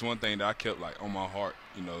just one thing that I kept on my heart,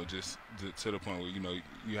 just to the point where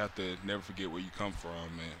you have to never forget where you come from,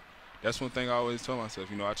 man. That's one thing I always tell myself.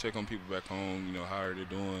 I check on people back home, how are they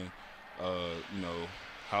doing,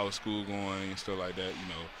 how is school going and stuff like that.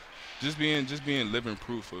 Just being living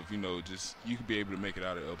proof of just you could be able to make it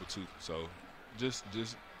out of upper two. So just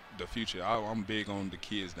the future. I'm big on the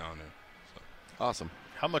kids down there. So. Awesome.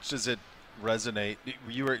 How much does it resonate?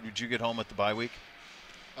 Did you get home at the bye week?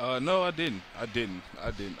 No, I didn't.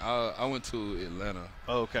 I went to Atlanta.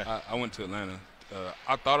 Oh, okay. I went to Atlanta.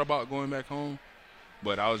 I thought about going back home,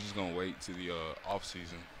 but I was just gonna wait to the off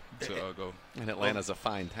season to go. And Atlanta's a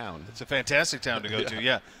fine town. It's a fantastic town to go to.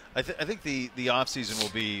 Yeah, I think the off season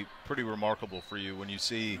will be pretty remarkable for you when you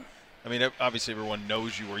see. I mean, obviously everyone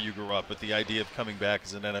knows you where you grew up, but the idea of coming back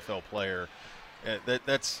as an NFL player,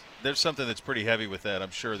 there's something that's pretty heavy with that. I'm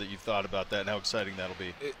sure that you've thought about that and how exciting that'll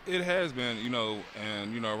be. It has been,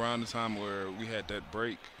 and around the time where we had that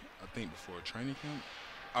break, I think before training camp,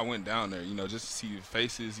 I went down there, just to see the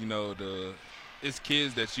faces, it's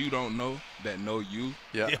kids that you don't know that know you.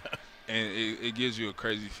 Yeah. And it gives you a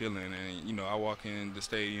crazy feeling. And, I walk in the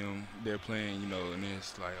stadium, they're playing, and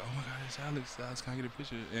it's like, oh, my God, it's Alex. Alex, can I get a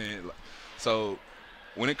picture? And so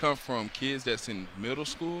when it comes from kids that's in middle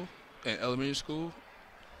school and elementary school,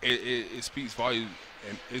 it speaks volume,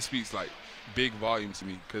 and it speaks, big volume to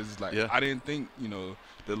me. Because it's like, I didn't think,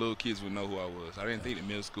 the little kids would know who I was. I didn't think the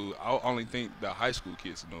middle school. I only think the high school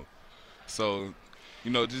kids would know. So,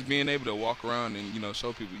 just being able to walk around and,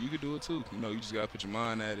 show people you can do it too. You just got to put your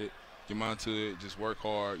mind at it, your mind to it, just work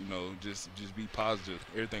hard, just be positive.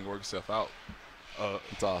 Everything will work itself out.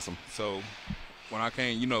 It's awesome. So when I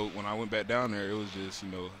came, when I went back down there, it was just,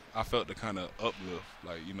 I felt the kind of uplift.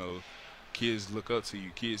 Kids look up to you.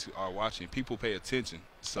 Kids are watching. People pay attention.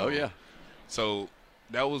 So, Oh, yeah. So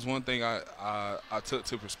that was one thing I took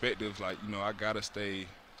to perspective. I gotta stay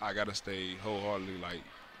wholeheartedly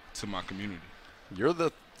to my community. You're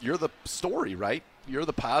the you're the story, right? You're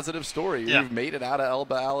the positive story. Yeah. You've made it out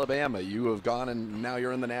of Alabama. You have gone and now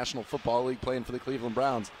you're in the National Football League playing for the Cleveland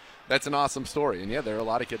Browns. That's an awesome story. And, yeah, there are a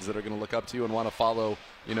lot of kids that are going to look up to you and want to follow,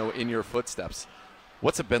 in your footsteps.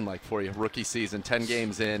 What's it been like for you, rookie season, 10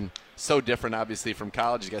 games in, so different, obviously, from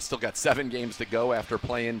college. You guys still got 7 games to go after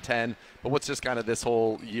playing 10. But what's just kind of this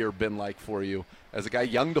whole year been like for you as a guy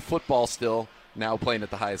young to football still, now playing at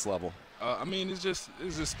the highest level? It's just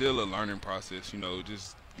still a learning process,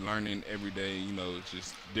 just learning every day,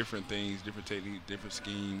 just different things, different techniques, different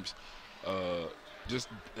schemes, just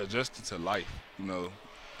adjusting to life,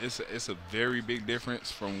 It's a very big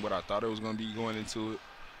difference from what I thought it was going to be going into it.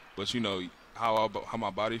 But, how my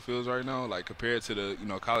body feels right now, like compared to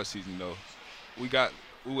the, college season, we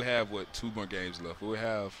would have, 2 more games left. We would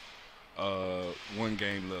have 1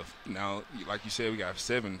 game left. Now, like you said, we got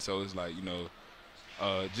 7, so it's like, you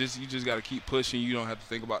just got to keep pushing. You don't have to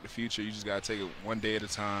think about the future. You just got to take it one day at a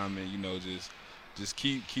time and, just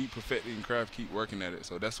keep perfecting the craft, keep working at it.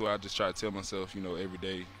 So that's what I just try to tell myself, every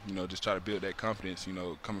day, just try to build that confidence,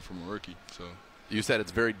 coming from a rookie. So you said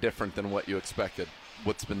it's very different than what you expected.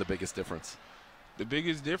 What's been the biggest difference? The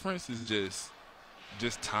biggest difference is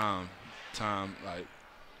just time. Like,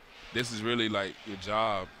 this is really like your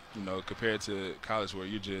job, compared to college where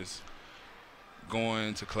you're just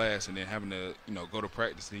going to class and then having to, go to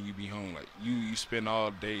practice and then you be home. Like, you spend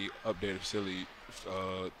all day up there at the facility,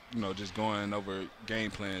 just going over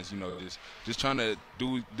game plans, just trying to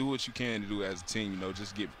do what you can to do as a team,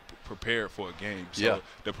 just get prepared for a game. So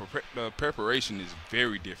yeah. The preparation is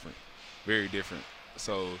very different.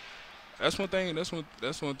 So that's one thing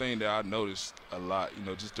that I noticed a lot,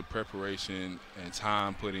 just the preparation and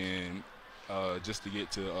time put in just to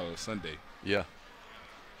get to Sunday. Yeah.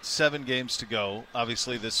 7 games to go.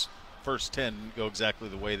 Obviously, this first 10 didn't go exactly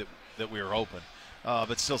the way that we were hoping.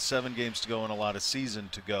 But still 7 games to go and a lot of season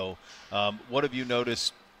to go. What have you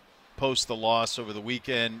noticed post the loss over the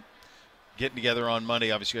weekend, getting together on Monday?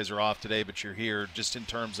 Obviously, you guys are off today, but you're here just in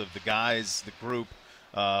terms of the guys, the group,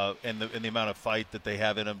 and the amount of fight that they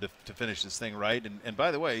have in them to finish this thing right. And by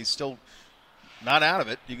the way, he's still not out of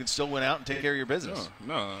it. You can still win out and take care of your business.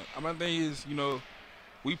 No. My thing is,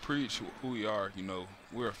 we preach who we are.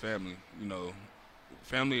 We're a family.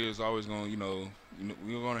 Family is always going.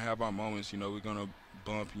 We're going to have our moments. We're going to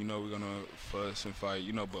bump. We're going to fuss and fight.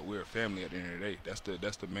 But we're a family at the end of the day.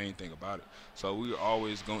 That's the main thing about it. So we're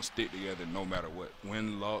always going to stick together no matter what.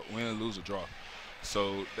 Win, lose, or draw.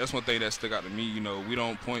 So that's one thing that stuck out to me. We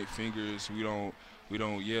don't point fingers. We don't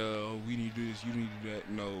yell. We need to do this. You need to do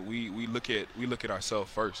that. We look at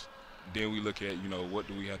ourselves first. Then we look at, what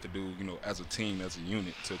do we have to do, as a team, as a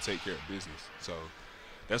unit to take care of business. So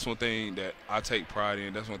that's one thing that I take pride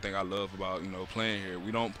in. That's one thing I love about, playing here.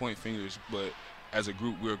 We don't point fingers, but as a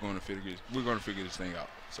group, we're going to figure this thing out.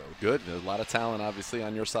 So good. There's a lot of talent, obviously,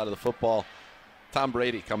 on your side of the football. Tom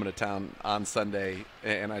Brady coming to town on Sunday,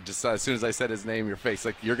 and I just as soon as I said his name, your face,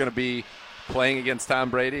 like, you're going to be playing against Tom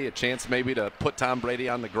Brady, a chance maybe to put Tom Brady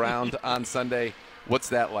on the ground on Sunday. What's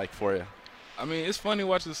that like for you? It's funny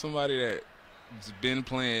watching somebody that's been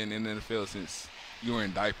playing in the NFL since you were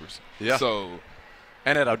in diapers. Yeah. So,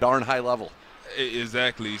 and at a darn high level.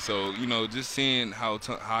 Exactly. So, just seeing how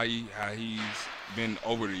he's been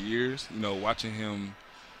over the years, watching him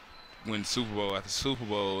win Super Bowl after Super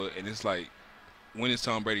Bowl, and it's like, when is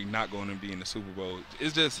Tom Brady not going to be in the Super Bowl?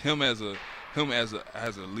 It's just him as a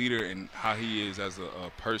leader and how he is as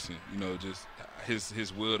a person. Just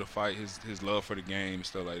his will to fight, his love for the game,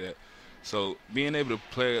 stuff like that. So being able to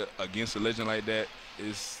play against a legend like that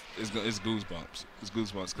is goosebumps. It's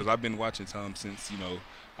goosebumps because I've been watching Tom since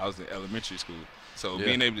I was in elementary school. So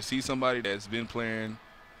being able to see somebody that's been playing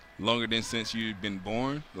longer than since you've been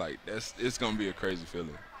born, like it's gonna be a crazy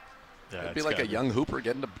feeling. Yeah, it'd be like a young hooper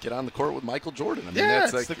getting to get on the court with Michael Jordan.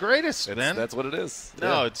 That's like, the greatest, man. That's what it is.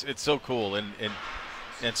 No, it's so cool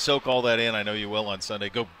and soak all that in. I know you will on Sunday.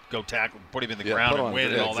 Go tackle, put him in the ground and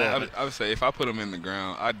win and all that. I would say if I put him in the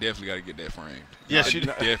ground, I definitely got to get that framed. Yes, you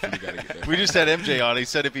definitely got to get that. We just had MJ on. He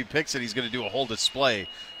said if he picks it, he's going to do a whole display.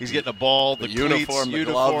 He's getting a ball, the uniform, cleats,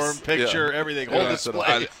 the gloves, picture, everything, whole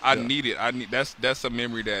display. I need it. That's a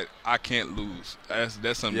memory that I can't lose.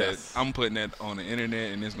 That's something that I'm putting that on the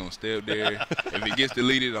internet and it's going to stay up there. If it gets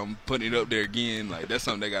deleted, I'm putting it up there again. Like, that's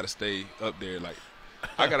something that got to stay up there. Like,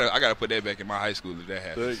 I gotta put that back in my high school if that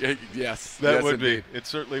happens. Yes, that would be. It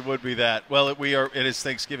certainly would be that. Well, it is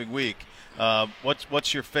Thanksgiving week.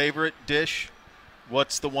 What's your favorite dish?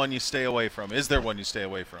 What's the one you stay away from? Is there one you stay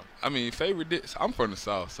away from? Favorite dish. I'm from the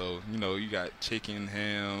South, so you got chicken,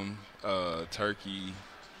 ham, turkey,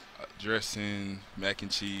 dressing, mac and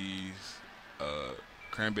cheese,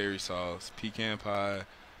 cranberry sauce, pecan pie.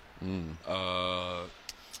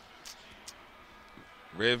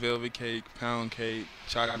 Red velvet cake, pound cake,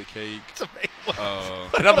 chocolate cake. I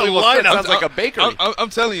don't believe it sounds like a bakery. I'm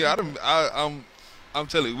telling you, I'm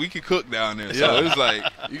telling you, we can cook down there. So it's like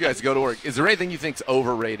you guys go to work. Is there anything you think's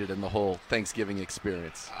overrated in the whole Thanksgiving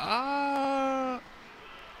experience?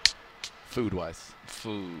 Food-wise.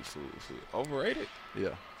 Food. Overrated? Yeah.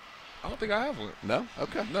 I don't think I have one. No?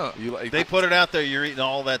 Okay. No. They put it out there. You're eating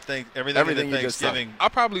all that thing, everything you at just said. Thanksgiving. I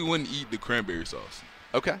probly wouldn't eat the cranberry sauce.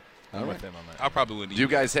 Okay. I'm with them on that. I probably wouldn't eat Do you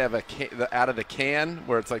it. guys have out of the can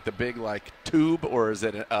where it's like the big like tube, or is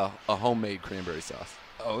it a homemade cranberry sauce?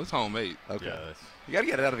 Oh, it's homemade. Okay. Yeah, You got to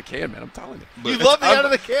get it out of the can, man. I'm telling you. you love the out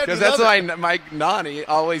of the can. Because that's why my Nani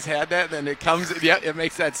always had that. Then it comes, it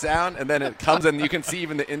makes that sound, and then it comes, and you can see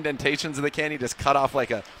even the indentations of the can. You just cut off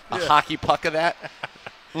like a hockey puck of that.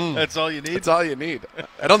 That's all you need. That's all you need.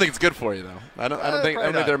 I don't think it's good for you, though. I don't think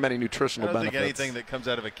there are many nutritional I don't benefits. think anything that comes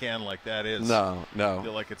out of a can like that is. No. I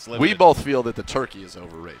feel like it's limited. We both feel that the turkey is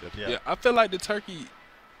overrated. Yeah. Yeah, I feel like the turkey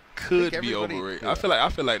could be everybody- overrated. yeah. I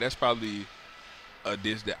feel like that's probably a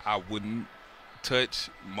dish that I wouldn't touch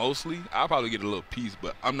mostly. I'll probably get a little piece,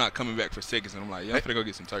 but I'm not coming back for seconds. And I'm like, I'm gonna go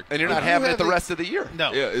get some turkey. And you're If not you having have it the the- rest of the year.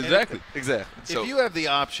 No. Yeah, And exactly. Exactly. So if you have the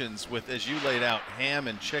options with, as you laid out, ham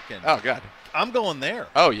and chicken, Oh, God. I'm going there.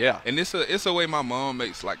 Oh, yeah. and it's a way my mom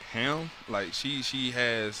makes like ham. Like she'll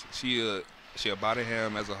buy the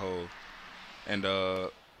ham as a whole, and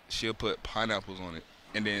she'll put pineapples on it,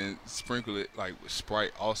 and then sprinkle it like with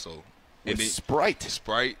Sprite also. And With then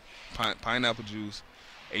Sprite. pineapple juice,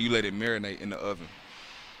 and you let it marinate in the oven.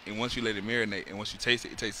 And once you let it marinate, and once you taste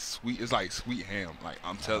it, it tastes sweet. It's like sweet ham. Like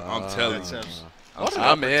I'm telling That you. sounds.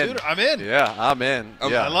 I'm in. Dude, I'm in. Yeah, I'm in.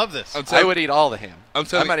 Yeah. I love this. I would eat all the ham. I'm I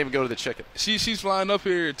telling might even go to the chicken. She's flying up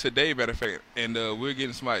here today, matter of fact, and we're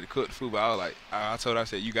getting somebody to cook the food. But I was like, I told her, I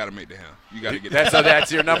said, you got to make the ham. You got to get the ham. So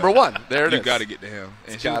that's your number one. There it is. You got to get the ham.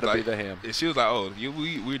 And It's she was gotta be like, the ham. And she was like, oh,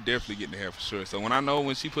 we're definitely getting the ham for sure. So when I know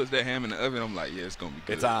when she puts that ham in the oven, I'm like, yeah, it's gonna be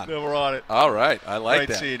good. It's on. Yeah, we're on it. All right. I like Great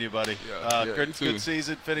that. seeing you, buddy. Yeah. Good, you too. good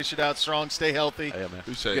season. Finish it out strong. Stay healthy. Yeah, man.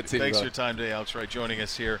 Appreciate Good it. seeing you, Thanks for brother. your time today, Alex Wright, joining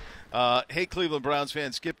us here. Hey, Cleveland Browns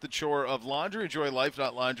fans, skip the chore of laundry. Enjoy Life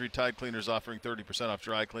Not Laundry. Tide Cleaners offering 30% off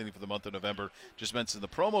dry cleaning for the month of November. Just mention the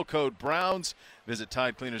promo code Browns. Visit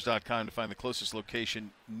TideCleaners.com to find the closest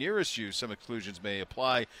location nearest you. Some exclusions may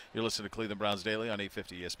apply. You're listening to Cleveland Browns Daily on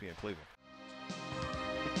 850 ESPN Cleveland.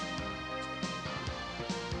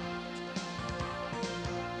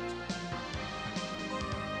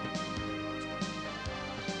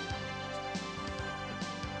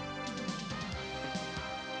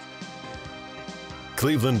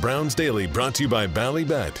 Cleveland Browns Daily brought to you by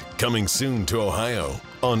Ballybet. Coming soon to Ohio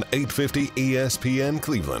on 850 ESPN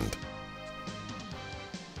Cleveland.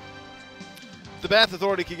 The Bath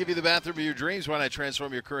Authority can give you the bathroom of your dreams. Why not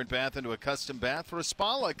transform your current bath into a custom bath for a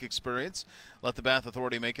spa-like experience? Let the Bath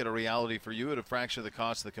Authority make it a reality for you at a fraction of the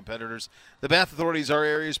cost of the competitors. The Bath Authority is our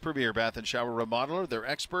area's premier bath and shower remodeler. Their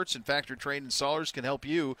experts and factory-trained installers can help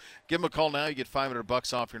you. Give them a call now. You get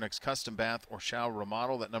 $500 off your next custom bath or shower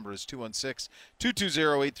remodel. That number is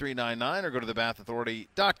 216-220-8399 or go to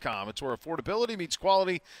thebathauthority.com. It's where affordability meets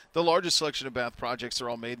quality. The largest selection of bath projects are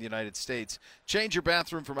all made in the United States. Change your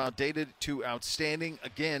bathroom from outdated to outstanding,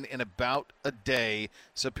 again, in about a day.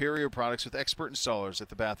 Superior products with expert installers at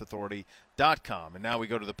thebathauthority.com. And now we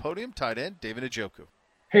go to the podium, tight end David Njoku.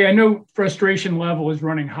 Hey, I know frustration level is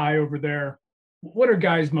running high over there. What are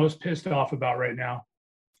guys most pissed off about right now?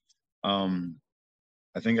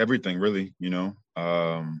 I think everything, really. This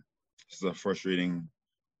is a frustrating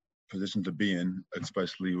position to be in,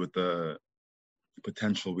 especially with the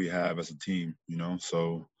potential we have as a team.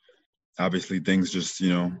 So obviously things just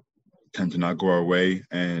tend to not go our way,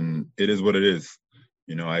 and it is what it is.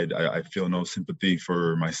 I feel no sympathy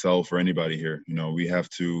for myself or anybody here. We have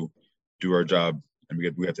to do our job, and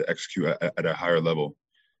we have to execute at a higher level,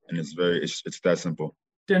 and it's that simple.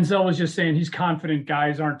 Denzel was just saying he's confident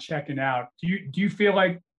guys aren't checking out. Do you feel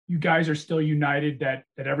like you guys are still united that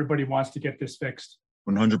everybody wants to get this fixed?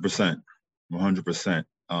 100%.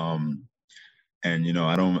 And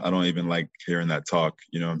I don't even like hearing that talk.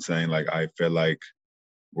 You know what I'm saying? Like, I feel like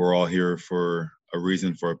we're all here for a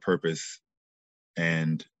reason, for a purpose.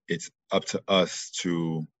 And it's up to us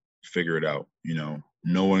to figure it out.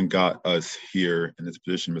 No one got us here in this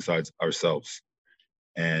position besides ourselves,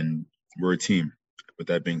 and we're a team. With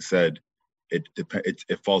that being said, it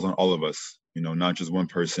falls on all of us. Not just one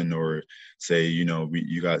person, or say you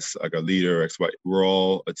got like a leader, we're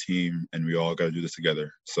all a team, and we all got to do this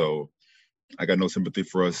together. So I got no sympathy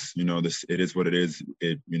for us. It is what it is.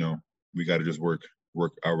 We got to just work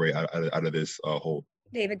our way out of this hole.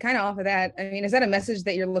 David, kind of off of that, I mean, is that a message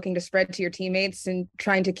that you're looking to spread to your teammates and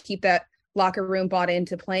trying to keep that locker room bought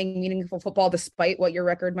into playing meaningful football despite what your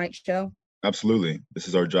record might show? Absolutely. This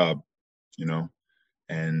is our job, you know,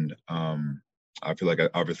 and I feel like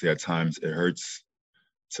obviously at times it hurts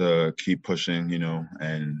to keep pushing, you know,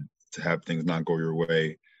 and to have things not go your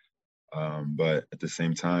way. But at the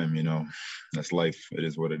same time, you know, that's life. It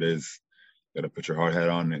is what it is. Got to put your hard hat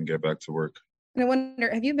on and get back to work. And I wonder,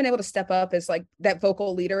 have you been able to step up as like that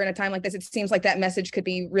vocal leader in a time like this? It seems like that message could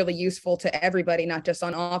be really useful to everybody, not just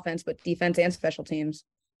on offense, but defense and special teams.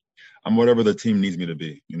 I'm whatever the team needs me to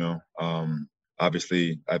be, you know.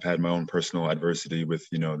 Obviously, I've had my own personal adversity with,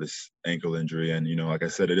 you know, this ankle injury. And, you know, like I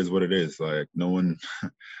said, it is what it is. Like no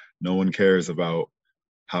one cares about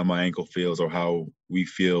how my ankle feels or how we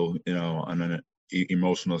feel, you know, on an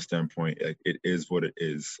emotional standpoint. Like, it is what it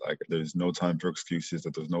is. Like there's no time for excuses.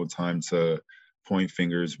 That there's no time to point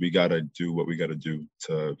fingers. We got to do what we got to do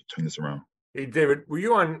to turn this around. Hey, David, were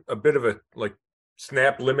you on a bit of a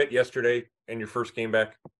snap limit yesterday in your first game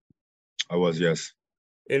back? I was, yes.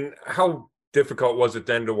 And how difficult was it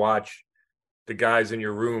then to watch the guys in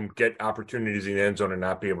your room get opportunities in the end zone and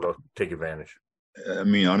not be able to take advantage? I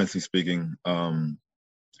mean, honestly speaking,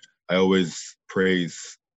 I always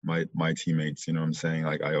praise my teammates, you know what I'm saying?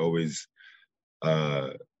 Like I always,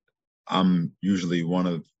 I'm usually one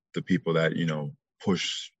of the people that, you know,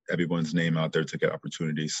 push everyone's name out there to get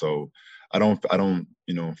opportunities. So I don't,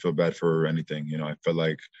 you know, feel bad for anything. You know, I feel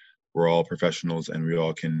like we're all professionals and we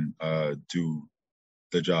all can do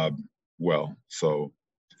the job well. So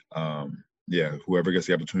yeah, whoever gets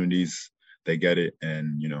the opportunities, they get it,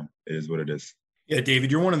 and you know, it is what it is. Yeah,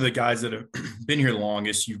 David, you're one of the guys that have been here the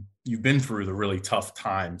longest. You've been through the really tough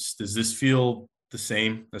times. Does this feel the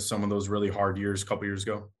same as some of those really hard years a couple years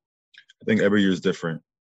ago? I think every year is different.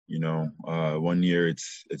 You know, 1 year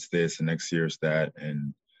it's this, and next year it's that,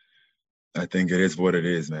 and I think it is what it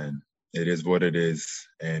is, man. It is what it is,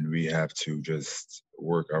 and we have to just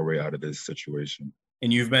work our way out of this situation.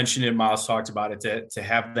 And you've mentioned it, Miles talked about it, to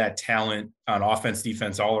have that talent on offense,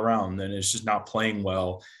 defense all around, then it's just not playing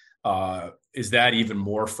well. Is that even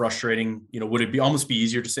more frustrating? You know, would it almost be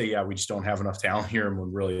easier to say, yeah, we just don't have enough talent here, and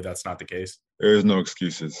when really that's not the case? There is no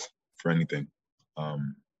excuses for anything.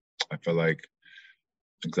 I feel like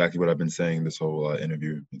exactly what I've been saying this whole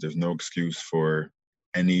interview. There's no excuse for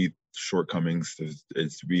any shortcomings.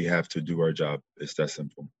 We have to do our job. It's that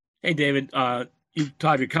simple. Hey, David, you've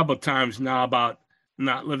talked a couple of times now about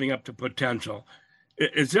not living up to potential.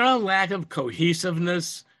 Is there a lack of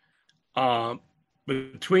cohesiveness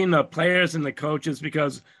between the players and the coaches?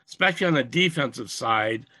 Because especially on the defensive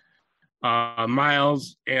side,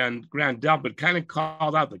 Miles and Grant Delpit kind of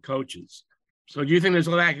called out the coaches. So do you think there's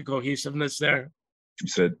a lack of cohesiveness there? You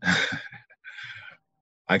said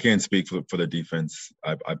I can't speak for the defense.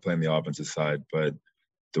 I play on the offensive side, but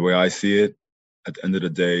the way I see it, at the end of the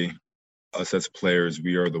day, us as players,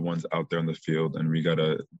 we are the ones out there on the field, and we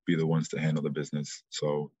gotta be the ones to handle the business.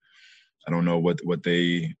 So I don't know what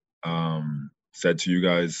they said to you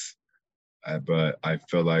guys, but I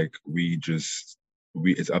feel like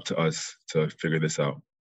it's up to us to figure this out.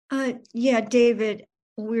 Yeah, David,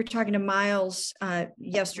 we were talking to Miles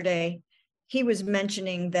yesterday. He was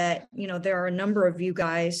mentioning that, you know, there are a number of you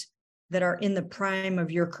guys that are in the prime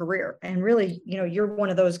of your career. And really, you know, you're one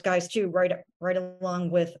of those guys too, right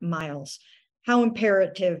along with Miles. How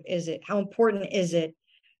imperative is it? How important is it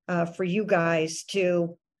for you guys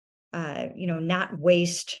to, you know, not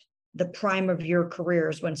waste the prime of your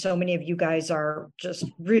careers when so many of you guys are just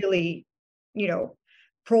really, you know,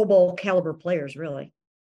 Pro Bowl caliber players, really?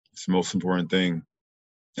 It's the most important thing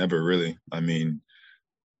ever, really. I mean,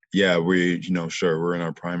 yeah, sure, we're in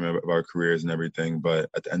our prime of our careers and everything, but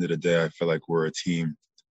at the end of the day, I feel like we're a team,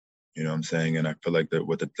 you know what I'm saying? And I feel like that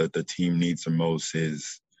what the team needs the most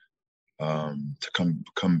is to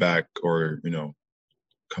come back, or, you know,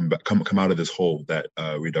 come out of this hole that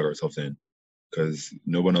we dug ourselves in, because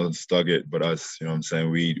no one else dug it but us, you know what I'm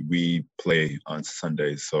saying? We play on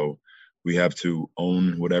Sundays, so we have to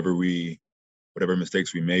own whatever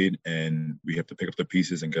mistakes we made, and we have to pick up the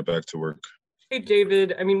pieces and get back to work. Hey,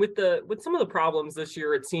 David, I mean, with some of the problems this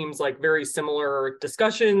year, it seems like very similar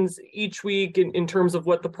discussions each week in terms of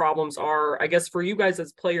what the problems are. I guess for you guys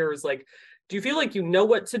as players, like, do you feel like you know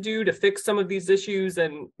what to do to fix some of these issues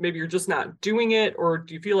and maybe you're just not doing it? Or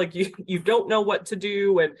do you feel like you don't know what to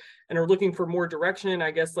do and are looking for more direction?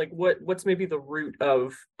 I guess, like, what's maybe the root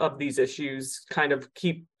of these issues kind of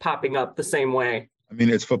keep popping up the same way? I mean,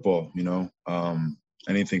 it's football, you know.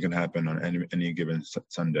 Anything can happen on any given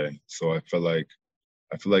Sunday. So I feel like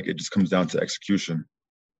it just comes down to execution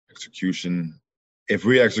if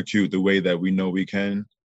we execute the way that we know we can,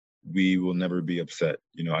 we will never be upset.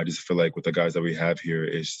 I just feel like with the guys that we have here,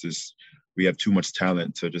 it's just we have too much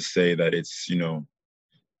talent to just say that it's,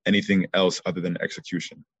 anything else other than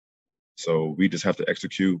execution. So we just have to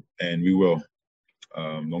execute, and we will.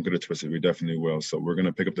 Don't get it twisted. We definitely will. So we're going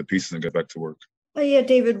to pick up the pieces and get back to work. Oh, yeah,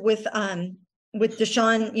 David, with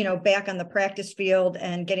Deshaun, back on the practice field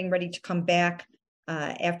and getting ready to come back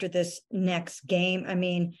after this next game. I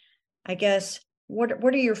mean, I guess what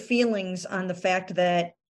are your feelings on the fact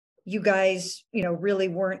that you guys, really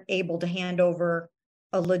weren't able to hand over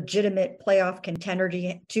a legitimate playoff contender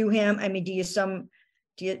to him? I mean, do you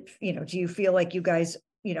feel like you guys,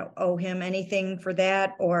 owe him anything for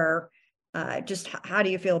that, or just how do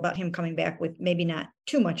you feel about him coming back with maybe not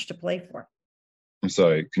too much to play for? I'm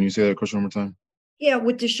sorry. Can you say that question one more time? Yeah,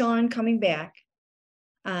 with Deshaun coming back,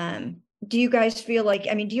 do you guys feel like,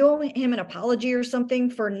 do you owe him an apology or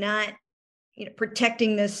something for not,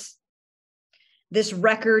 protecting this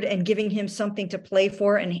record and giving him something to play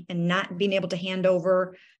for and not being able to hand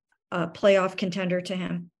over a playoff contender to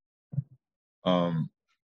him?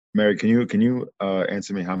 Mary, can you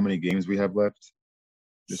answer me how many games we have left?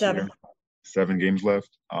 7. 7 games left.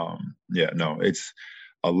 It's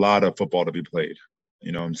a lot of football to be played.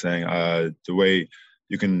 You know what I'm saying? The way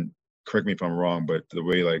you can correct me if I'm wrong, but the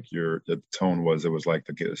way the tone was, it was like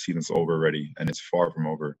the season's over already, and it's far from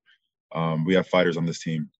over. We have fighters on this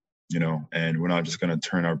team, and we're not just going to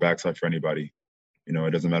turn our backs up for anybody.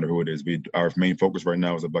 It doesn't matter who it is. Our main focus right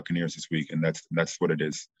now is the Buccaneers this week, and that's what it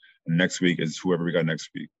is. And next week is whoever we got next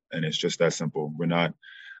week, and it's just that simple. We're not.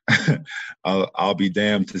 I'll be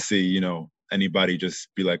damned to see anybody just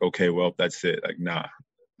be like, okay, well, that's it. Not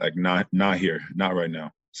here, not right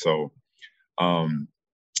now. So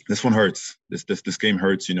this one hurts. This game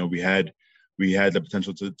hurts. We had the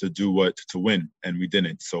potential to win, and we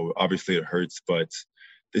didn't. So obviously it hurts, but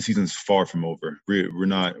this season's far from over. We're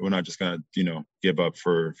not just gonna give up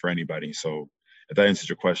for anybody. So if that answers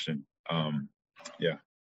your question, yeah.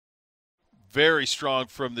 Very strong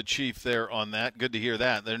from the Chief there on that. Good to hear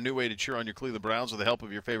that. There's a new way to cheer on your Cleveland Browns with the help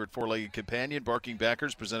of your favorite four-legged companion, Barking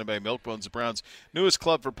Backers, presented by Milk Bones, the Browns' newest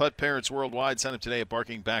club for putt parents worldwide. Sign up today at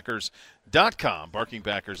barkingbackers.com. Barking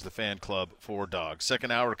Backers, the fan club for dogs.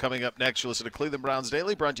 Second hour coming up next. You'll listen to Cleveland Browns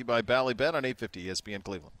Daily, brought to you by Bally Bet on 850 ESPN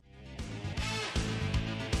Cleveland.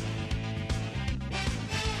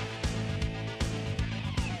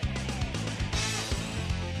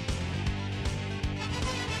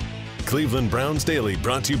 Cleveland Browns Daily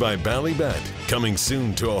brought to you by Bally Bet. Coming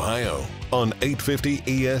soon to Ohio on 850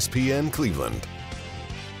 ESPN Cleveland.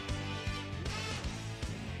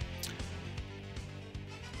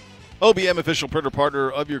 OBM, official printer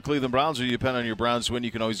partner of your Cleveland Browns. When you depend on your Browns to win,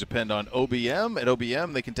 you can always depend on OBM. At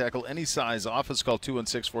OBM, they can tackle any size office. Call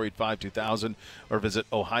 216-485-2000 or visit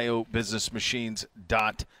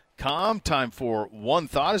ohiobusinessmachines.com. Time for One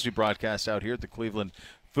Thought as we broadcast out here at the Cleveland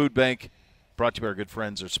Food Bank. Brought to you by our good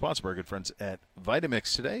friends, or sponsored by our good friends at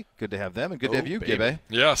Vitamix today. Good to have them, and good to have you, Gibbe.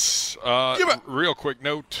 Yes. Real quick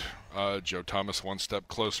note, Joe Thomas one step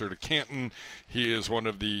closer to Canton. He is one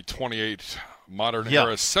of the 28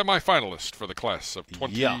 modern-era semifinalists for the class of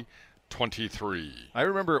 2023. I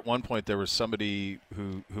remember at one point there was somebody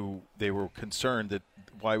who they were concerned that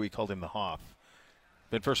why we called him the Hoff.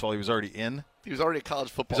 But first of all, he was already in. He was already a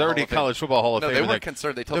college football. He's already a college football Hall of Fame. No, they weren't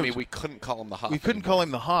concerned. They told me we couldn't call him the Hoff. We couldn't call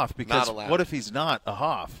him the Hoff because what if he's not a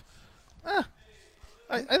Hoff? I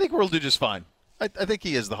think we'll do just fine. I think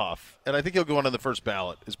he is the Hoff, and I think he'll go on the first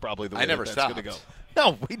ballot. Is probably the way that's going to go.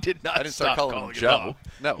 No, we did not. I didn't start calling him Joe.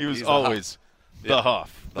 No, he was always the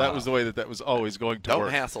Hoff. That was the way that was always going to work.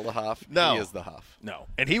 Don't hassle the Hoff. No, he is the Hoff. No,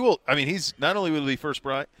 and he will. I mean, he's not only will he be first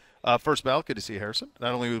ballot. Good to see Harrison.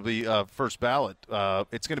 Not only will be first ballot,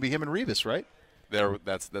 it's going to be him and Revis, right? They're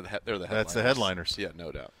the headliners. That's the headliners. Yeah,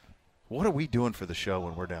 no doubt. What are we doing for the show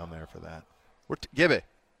when we're down there for that? Gibby.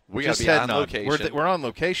 We got to be on location. We're on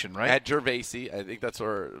location, right? At Gervasi. I think that's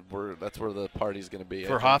where the party's going to be.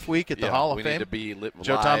 For Hoff Week at the Hall of Fame? We need to be live.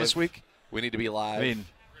 Joe Thomas Week? We need to be live. I mean,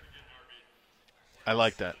 I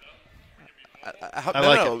like that. I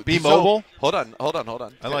like it. Be mobile? Hold on. I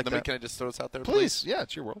like that. Can I just throw this out there, please? Yeah,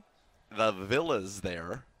 it's your world. The villas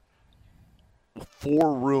there,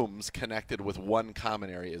 4 rooms connected with one common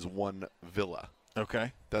area is one villa.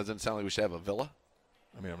 Okay. Doesn't it sound like we should have a villa?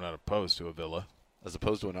 I mean, I'm not opposed to a villa. As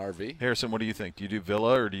opposed to an RV? Harrison, what do you think? Do you do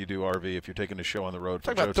villa or do you do RV if you're taking a show on the road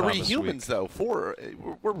for Joe Thomas Week? Talking about 3 humans, though. 4.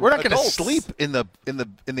 We're not going to sleep in the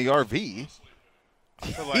RV. I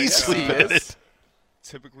feel like, He's sleeping in it.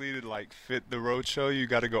 Typically, to fit the road show, you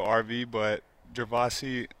got to go RV, but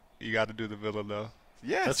Gervasi, you got to do the villa, though.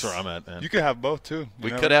 Yes. That's where I'm at, man. You could have both, too.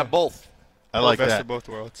 We could have both. I like best that. of both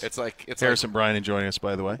worlds. It's Harrison Bryant joining us,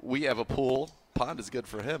 by the way. We have a pool. Pond is good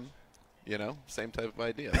for him. You know, same type of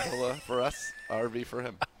idea. Villa for us, RV for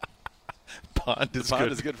him. Pond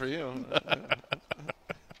is good for you.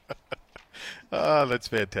 Oh, that's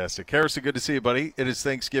fantastic. Harrison, good to see you, buddy. It is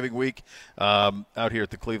Thanksgiving week out here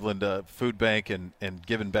at the Cleveland Food Bank and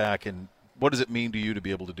giving back. And what does it mean to you to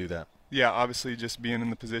be able to do that? Yeah, obviously just being in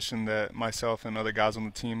the position that myself and other guys on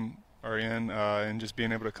the team are in, and just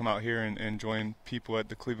being able to come out here and join people at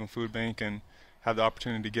the Cleveland Food Bank and have the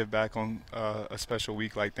opportunity to give back on a special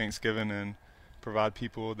week like Thanksgiving and provide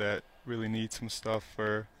people that really need some stuff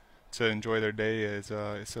to enjoy their day it's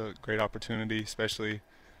a great opportunity, especially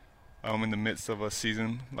in the midst of a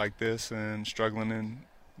season like this and struggling and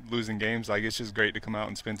losing games. Like, it's just great to come out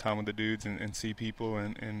and spend time with the dudes and see people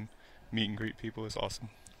and meet and greet people. It's awesome.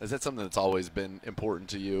 Is that something that's always been important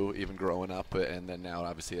to you, even growing up, and then now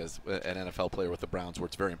obviously as an NFL player with the Browns, where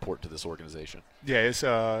it's very important to this organization? Yeah,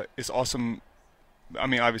 it's awesome. I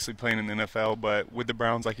mean, obviously playing in the NFL, but with the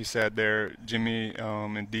Browns, like you said, Jimmy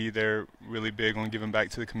and Dee, they're really big on giving back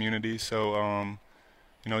to the community. So,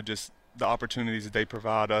 just the opportunities that they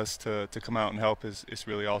provide us to come out and help is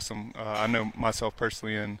really awesome. I know myself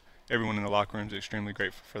personally and everyone in the locker room is extremely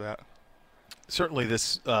grateful for that. Certainly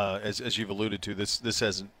this, as you've alluded to, this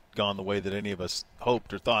hasn't gone the way that any of us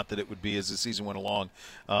hoped or thought that it would be as the season went along.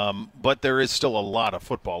 But there is still a lot of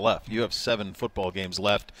football left. You have 7 football games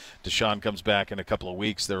left. Deshaun comes back in a couple of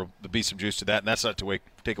weeks. There will be some juice to that, and that's not to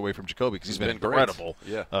take away from Jacoby because he's been incredible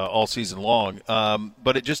all season long.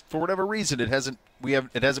 But it just, for whatever reason, it hasn't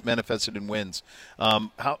manifested in wins.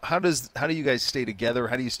 How do you guys stay together?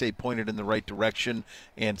 How do you stay pointed in the right direction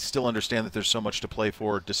and still understand that there's so much to play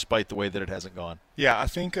for despite the way that it hasn't gone? Yeah, I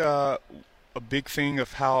think a big thing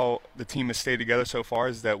of how the team has stayed together so far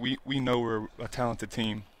is that we know we're a talented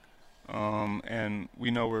team, and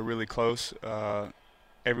we know we're really close.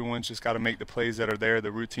 Everyone's just got to make the plays that are there,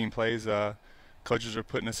 the routine plays. Coaches are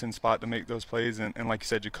putting us in spot to make those plays, and like you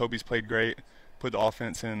said, Jacoby's played great, put the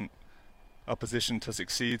offense in a position to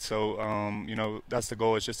succeed. So, that's the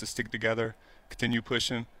goal, is just to stick together, continue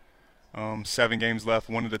pushing. 7 games left,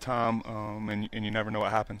 one at a time, and you never know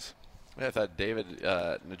what happens. Yeah, I thought David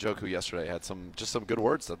Njoku yesterday had some good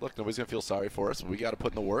words. Said, "Look, nobody's gonna feel sorry for us. We got to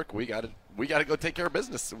put in the work. We got to go take care of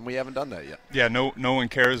business, and we haven't done that yet." Yeah, no one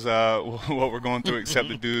cares what we're going through except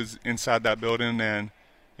the dudes inside that building, and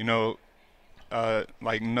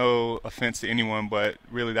like, no offense to anyone, but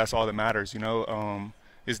really that's all that matters.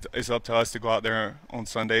 It's up to us to go out there on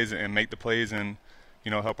Sundays and make the plays and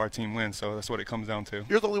help our team win. So that's what it comes down to.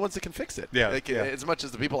 You're the only ones that can fix it. Yeah, As much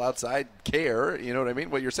as the people outside care, you know what I mean?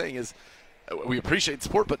 What you're saying is we appreciate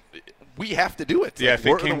support, but we have to do it. Yeah, if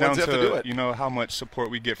it came down to how much support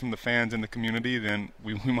we get from the fans in the community, then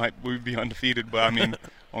we'd be undefeated. But, I mean,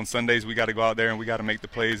 on Sundays we got to go out there and we got to make the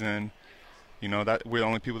plays, and, that we're the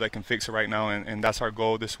only people that can fix it right now. And that's our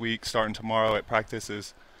goal this week, starting tomorrow at practice,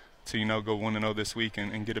 is to, go 1-0 this week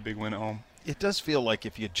and get a big win at home. It does feel like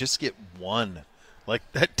if you just get one, like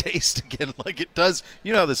that taste again, like it does.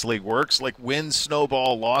 You know how this league works. Like, wins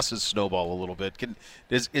snowball, losses snowball a little bit.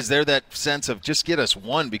 Is there that sense of just get us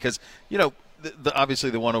one? Because,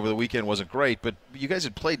 obviously the one over the weekend wasn't great, but you guys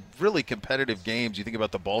had played really competitive games. You think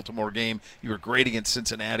about the Baltimore game. You were great against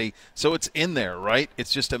Cincinnati. So it's in there, right?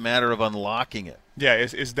 It's just a matter of unlocking it. Yeah,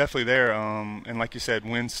 it's definitely there. And like you said,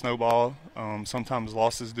 wins snowball. Sometimes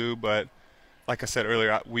losses do. But like I said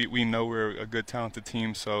earlier, we know we're a good, talented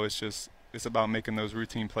team. So it's about making those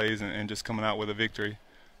routine plays and just coming out with a victory.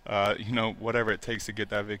 Whatever it takes to get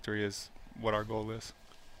that victory is what our goal is.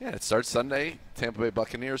 Yeah, it starts Sunday. Tampa Bay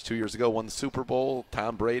Buccaneers 2 years ago won the Super Bowl.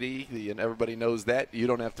 Tom Brady, and everybody knows that. You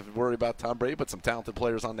don't have to worry about Tom Brady, but some talented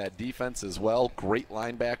players on that defense as well. Great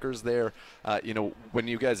linebackers there. When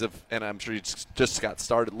you guys have, and I'm sure you just got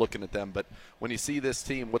started looking at them, but when you see this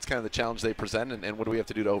team, what's kind of the challenge they present, and what do we have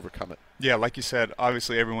to do to overcome it? Yeah, like you said,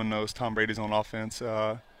 obviously everyone knows Tom Brady's on offense,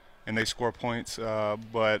 and they score points.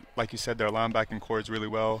 But like you said, their linebacking core is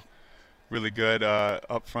really good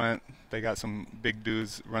up front. They got some big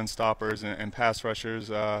dudes, run stoppers and pass rushers,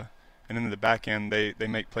 and in the back end they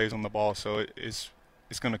make plays on the ball. So it's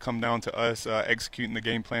going to come down to us executing the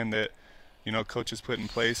game plan that coaches put in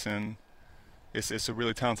place, and it's a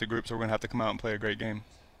really talented group. So we're going to have to come out and play a great game.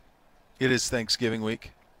 It is Thanksgiving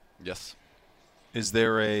week. Yes. Is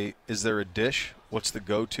there a dish? What's the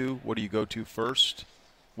go-to? What do you go to first?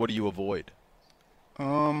 What do you avoid?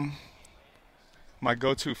 My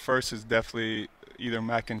go-to first is definitely either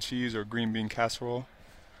mac and cheese or green bean casserole.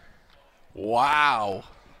 Wow.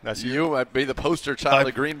 That's you might be the poster child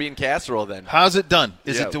of green bean casserole. Then how's it done?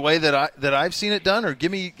 Is it the way that I've seen it done, or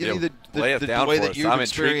give me the way that you've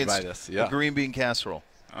experienced by this. a green bean casserole?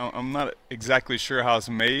 I'm not exactly sure how it's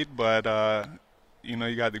made, but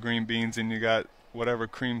you got the green beans and you got whatever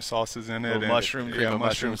cream sauce is in it.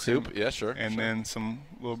 Mushroom soup. Yeah, sure. And then some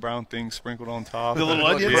little brown things sprinkled on top. The little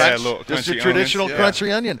onions? Yeah, little just crunchy a traditional onions.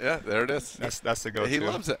 crunchy onion. Yeah, there it is. That's the go-to. He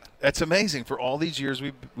loves it. That's amazing. For all these years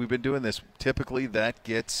we've been doing this, typically that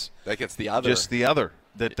gets the other. Just the other.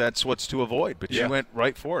 That's what's to avoid. But you went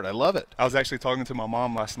right for it. I love it. I was actually talking to my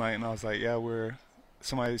mom last night, and I was like,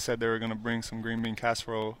 somebody said they were going to bring some green bean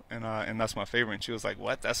casserole, and that's my favorite. And she was like,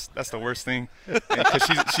 what? That's the worst thing. Because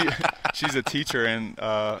she's a teacher, and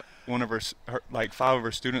one of her 5 of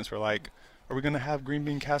her students were like, are we going to have green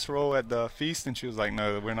bean casserole at the feast? And she was like,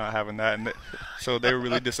 no, we're not having that. And so they were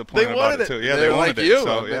really disappointed about it, too. Yeah, they wanted like you. it.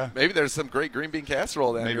 So, Maybe there's some great green bean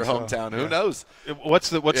casserole in your hometown. Who knows? What's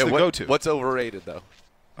the go-to? What's overrated, though?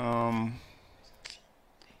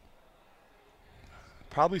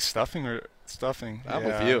 Probably stuffing. I'm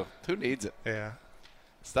with you. Who needs it? Yeah.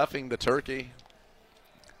 Stuffing, the turkey,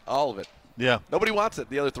 all of it. Yeah. Nobody wants it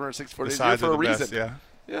the other 364 days a year for a reason. Best, yeah.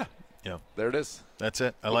 Yeah. Yeah. There it is. That's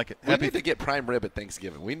it. I like it. We need to get prime rib at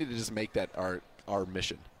Thanksgiving. We need to just make that our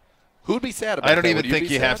mission. Who'd be sad about that? I don't even think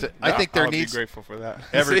you have to. No, I think there I'll needs. be grateful for that.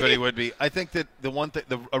 Everybody would be. I think that the one thing,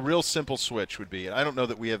 a real simple switch would be. I don't know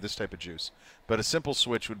that we have this type of juice, but a simple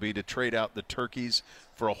switch would be to trade out the turkeys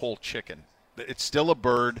for a whole chicken. It's still a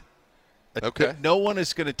bird. Okay. No one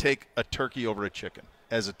is going to take a turkey over a chicken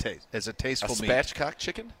as a tasteful meat. A spatchcock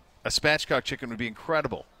chicken? A spatchcock chicken would be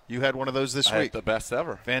incredible. You had one of those this I week. had the best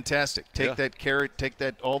ever. Fantastic. Take that carrot, take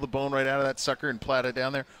all the bone right out of that sucker and plat it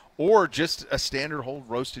down there. Or just a standard whole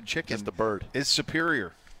roasted chicken. Just the bird. Is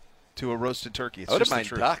superior to a roasted turkey. It's I wouldn't just mind the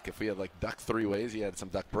truth. duck if we had duck 3 ways. You had some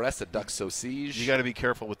duck breast, a duck sausage. You got to be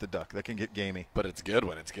careful with the duck. That can get gamey. But it's good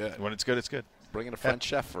when it's good. When it's good, it's good. Bring in a French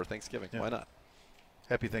chef for Thanksgiving. Yeah. Why not?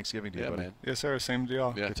 Happy Thanksgiving to you, buddy. Man. Yes, sir. Same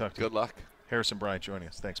deal. Yeah. Good talk to you. Good luck. Harrison Bryant joining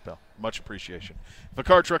us. Thanks, pal. Much appreciation. If a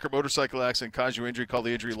car, truck, or motorcycle accident caused you injury, call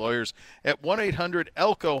the injury lawyers at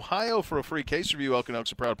 1-800-ELK, Ohio for a free case review. Elk &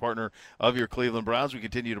 Oaks, a proud partner of your Cleveland Browns. We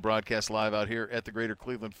continue to broadcast live out here at the Greater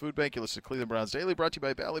Cleveland Food Bank. You listen to Cleveland Browns Daily, brought to you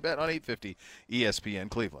by Bally Bet on 850 ESPN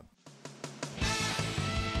Cleveland.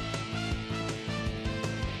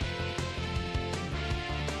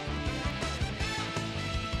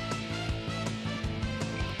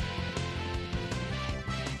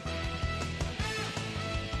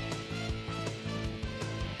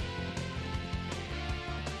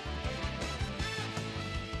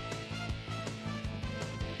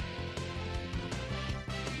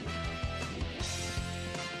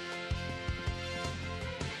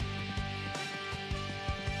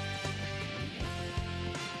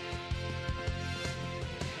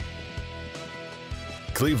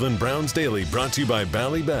 Cleveland Browns Daily brought to you by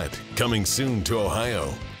Bally Bet, coming soon to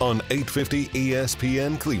Ohio on 850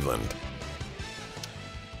 ESPN Cleveland.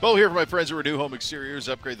 Bo here for my friends at Renew Home Exteriors.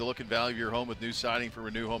 Upgrade the look and value of your home with new siding from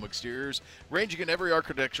Renew Home Exteriors. Ranging in every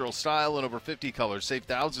architectural style and over 50 colors. Save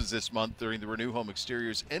thousands this month during the Renew Home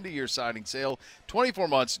Exteriors end-of-year siding sale. 24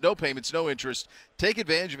 months, no payments, no interest. Take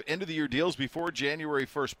advantage of end-of-the-year deals before January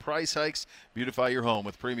 1st price hikes. Beautify your home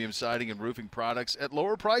with premium siding and roofing products at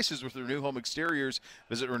lower prices with Renew Home Exteriors.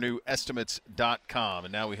 Visit renewestimates.com.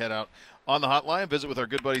 And now we head out on the hotline, visit with our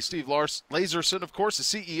good buddy Steve Lazerson, of course, the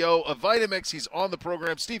CEO of Vitamix. He's on the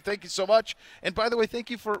program. Steve, thank you so much. And by the way,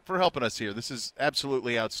 thank you for helping us here. This is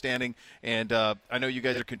absolutely outstanding. And I know you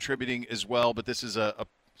guys are contributing as well, but this is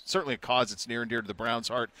certainly a cause that's near and dear to the Browns'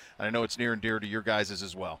 heart. And I know it's near and dear to your guys'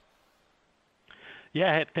 as well.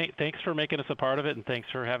 Yeah, thanks for making us a part of it, and thanks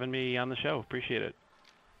for having me on the show. Appreciate it.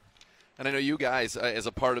 And I know you guys, as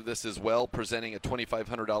a part of this as well, presenting a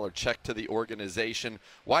 $2,500 check to the organization.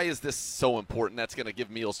 Why is this so important? That's going to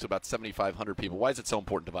give meals to about 7,500 people. Why is it so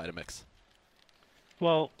important to Vitamix?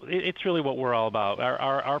 Well, it's really what we're all about.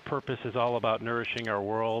 Our purpose is all about nourishing our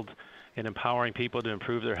world and empowering people to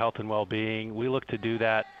improve their health and well-being. We look to do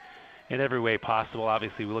that in every way possible.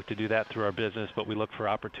 Obviously, we look to do that through our business, but we look for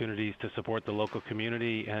opportunities to support the local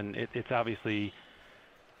community, and it's obviously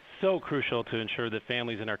so crucial to ensure that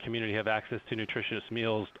families in our community have access to nutritious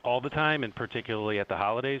meals all the time, and particularly at the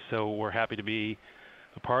holidays. So we're happy to be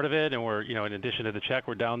a part of it, and we're, in addition to the check,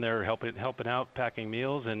 we're down there helping out, packing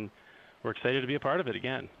meals, and we're excited to be a part of it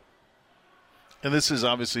again. And this is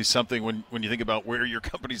obviously something when you think about where your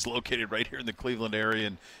company's located right here in the Cleveland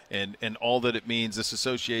area and all that it means, this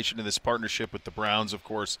association and this partnership with the Browns, of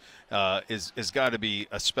course, is got to be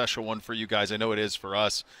a special one for you guys. I know it is for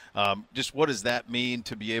us. Just what does that mean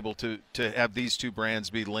to be able to have these two brands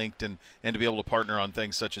be linked and to be able to partner on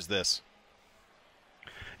things such as this?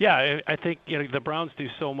 Yeah, I think the Browns do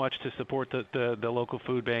so much to support the local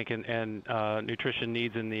food bank and nutrition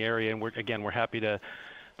needs in the area, and we're happy to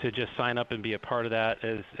just sign up and be a part of that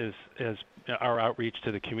as our outreach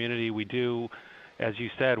to the community. We do, as you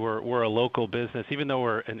said, we're a local business, even though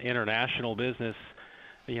we're an international business.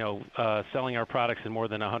 Selling our products in more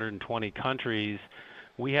than 120 countries,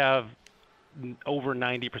 we have over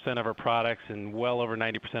 90% of our products and well over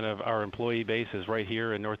 90% of our employee base is right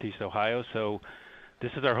here in Northeast Ohio. So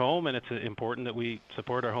this is our home, and it's important that we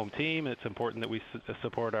support our home team. It's important that we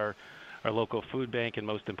support our local food bank, and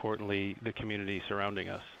most importantly, the community surrounding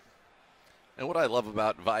us. And what I love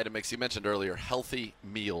about Vitamix, you mentioned earlier, healthy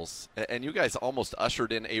meals. And you guys almost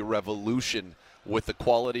ushered in a revolution with the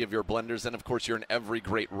quality of your blenders. And, of course, you're in every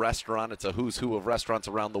great restaurant. It's a who's who of restaurants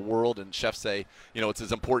around the world. And chefs say, it's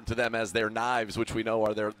as important to them as their knives, which we know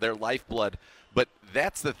are their lifeblood. But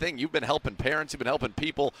that's the thing. You've been helping parents, you've been helping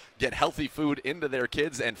people get healthy food into their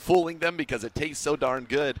kids and fooling them because it tastes so darn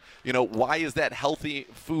good. Why is that healthy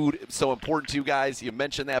food so important to you guys? You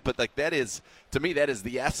mentioned that, but that is, to me, that is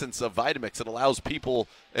the essence of Vitamix. It allows people,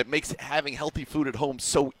 it makes having healthy food at home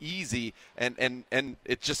so easy, and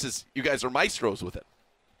it just is, you guys are maestros with it.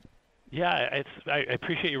 Yeah, I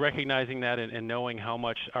appreciate you recognizing that and knowing how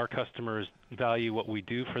much our customers value what we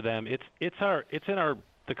do for them. It's in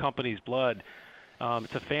the company's blood.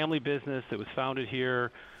 It's a family business that was founded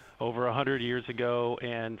here over 100 years ago,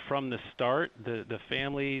 and from the start, the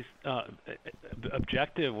family's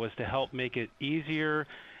objective was to help make it easier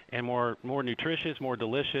and more nutritious, more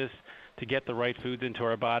delicious to get the right foods into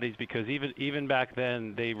our bodies, because even back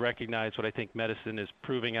then they recognized what I think medicine is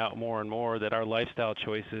proving out more and more, that our lifestyle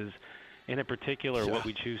choices, and in particular what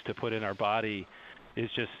we choose to put in our body,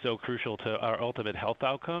 is just so crucial to our ultimate health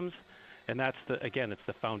outcomes. And that's it's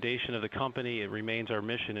the foundation of the company. It remains our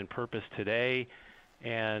mission and purpose today.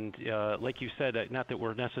 And like you said, not that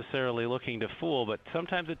we're necessarily looking to fool, but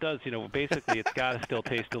sometimes it does. Basically, it's got to still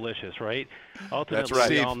taste delicious, right? Ultimately, that's right.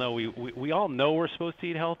 We all know we all know we're supposed to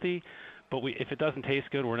eat healthy, but if it doesn't taste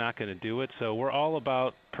good, we're not going to do it. So we're all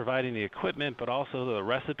about providing the equipment, but also the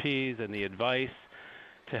recipes and the advice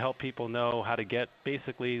to help people know how to get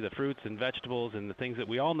basically the fruits and vegetables and the things that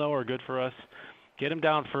we all know are good for us. Get them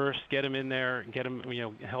down first, get them in there, get them,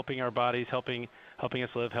 helping our bodies, helping us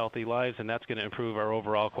live healthy lives, and that's going to improve our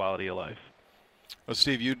overall quality of life. Well,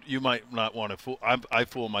 Steve, you might not want to fool. I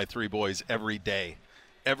fool my three boys every day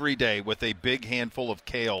with a big handful of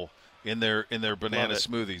kale in their banana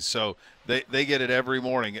smoothies. So they get it every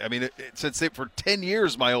morning. I mean, for 10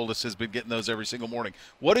 years, my oldest has been getting those every single morning.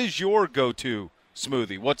 What is your go-to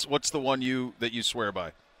smoothie? What's the one that you swear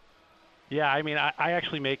by? Yeah, I mean, I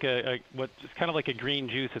actually make what's kind of like a green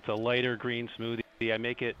juice. It's a lighter green smoothie. I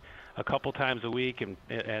make it a couple times a week and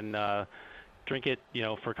drink it,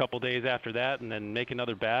 for a couple days after that, and then make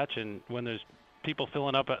another batch. And when there's people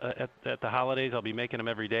filling up at the holidays, I'll be making them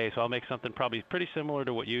every day. So I'll make something probably pretty similar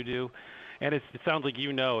to what you do. And it sounds like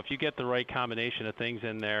if you get the right combination of things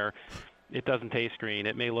in there, it doesn't taste green.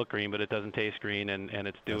 It may look green, but it doesn't taste green, and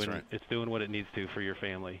it's doing what it needs to for your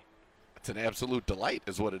family. It's an absolute delight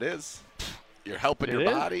is what it is. You're helping your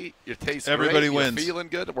body. Your taste Everybody great. wins. You're feeling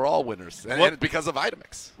good. We're all winners. And it's because of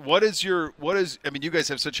Vitamix. I mean, you guys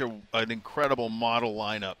have such an incredible model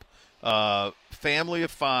lineup. Family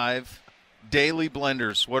of 5, daily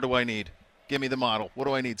blenders. What do I need? Give me the model. What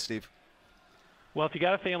do I need, Steve? Well, if you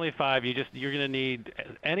got a family of 5, you're going to need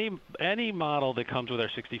any model that comes with our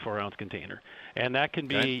 64-ounce container, and that can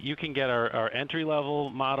be you can get our entry-level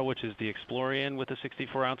model, which is the Explorian with a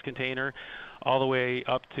 64-ounce container, all the way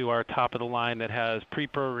up to our top of the line that has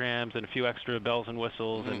pre-programs and a few extra bells and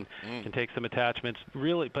whistles and can take some attachments.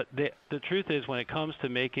 Really, but the truth is, when it comes to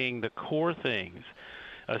making the core things,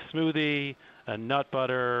 a smoothie, a nut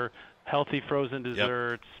butter, healthy frozen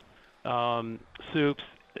desserts, soups,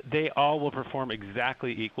 they all will perform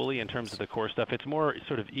exactly equally in terms of the core stuff. It's more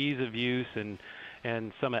sort of ease of use and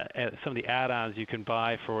some of the add-ons you can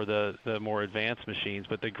buy for the more advanced machines.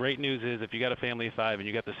 But the great news is if you got a family of 5 and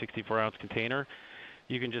you got the 64-ounce container,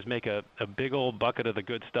 you can just make a big old bucket of the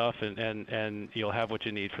good stuff and you'll have what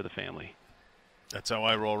you need for the family. That's how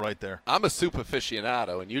I roll right there. I'm a soup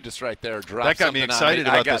aficionado, and you just right there dropped that got me excited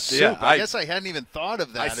about the soup. Yeah, I guess I hadn't even thought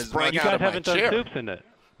of that. You guys haven't done soups in it.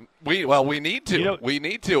 We need to. We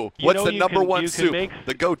need to. What's the number one soup?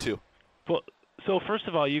 The go-to. Well, so first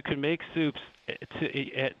of all, you can make soups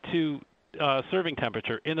to serving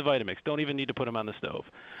temperature in the Vitamix. Don't even need to put them on the stove.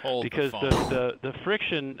 Because the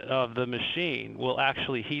friction of the machine will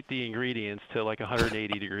actually heat the ingredients to like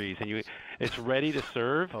 180 degrees, and it's ready to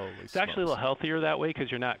serve. It's actually a little healthier that way because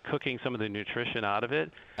you're not cooking some of the nutrition out of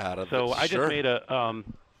it. I just made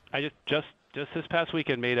I just this past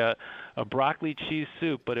weekend made a broccoli cheese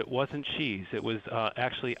soup, but it wasn't cheese. It was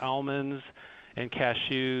actually almonds and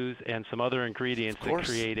cashews and some other ingredients that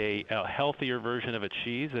create a healthier version of a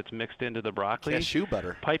cheese that's mixed into the broccoli. Cashew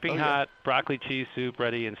butter. Piping hot broccoli cheese soup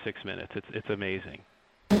ready in 6 minutes. It's amazing.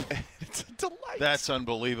 It's a delight. That's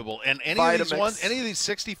unbelievable. And any of these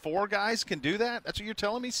 64 guys can do that? That's what you're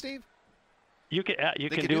telling me, Steve? You can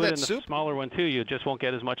do it in the smaller one too. You just won't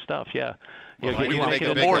get as much stuff. Yeah. Well, you can make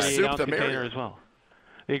it more soup the container as well.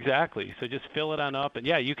 Exactly. So just fill it on up, and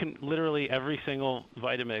you can literally every single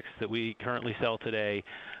Vitamix that we currently sell today,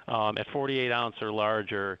 at 48 ounce or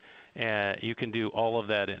larger, and you can do all of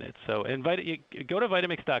that in it. So you go to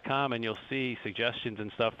Vitamix.com and you'll see suggestions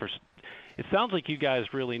and stuff for. It sounds like you guys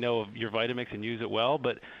really know your Vitamix and use it well,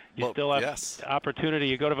 but you still have opportunity.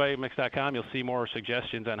 You go to Vitamix.com, you'll see more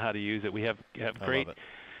suggestions on how to use it. We have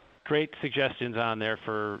great suggestions on there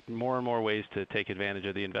for more and more ways to take advantage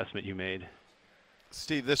of the investment you made.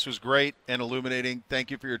 Steve, this was great and illuminating. Thank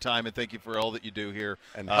you for your time, and thank you for all that you do here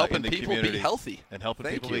and helping in the people community. Be healthy. And helping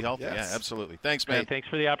people be healthy. Yes. Yeah, absolutely. Thanks, man. Hey, thanks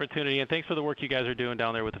for the opportunity, and thanks for the work you guys are doing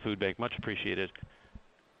down there with the food bank. Much appreciated.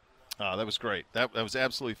 That was great. That was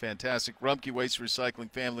absolutely fantastic. Rumpke Waste Recycling,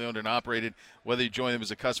 family-owned and operated. Whether you join them as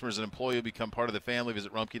a customer, as an employee, or become part of the family,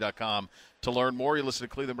 visit Rumpke.com to learn more. You listen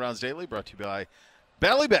to Cleveland Browns Daily, brought to you by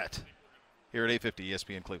Ballybet here at 850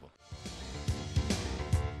 ESPN Cleveland.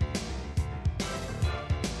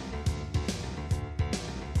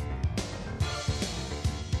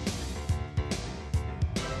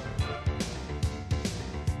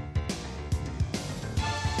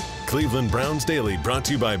 Cleveland Browns Daily brought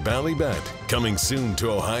to you by Ballybet. Coming soon to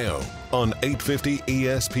Ohio on 850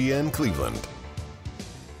 ESPN Cleveland.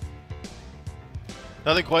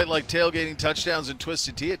 Nothing quite like tailgating touchdowns and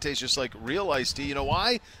Twisted Tea. It tastes just like real iced tea. You know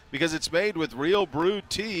why? Because it's made with real brewed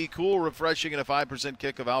tea, cool, refreshing, and a 5%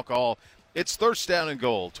 kick of alcohol. It's thirst down and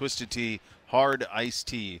goal. Twisted Tea, hard iced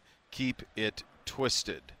tea. Keep it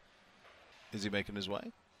twisted. Is he making his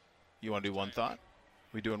way? You want to do one thought?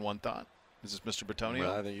 We doing one thought? Is this Mr. Bertonio?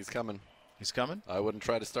 Well, I think he's coming. He's coming? I wouldn't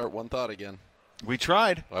try to start one thought again. We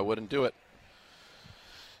tried. I wouldn't do it.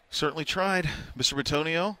 Certainly tried. Mr.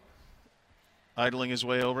 Bertonio, idling his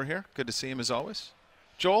way over here. Good to see him as always.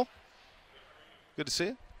 Joel, good to see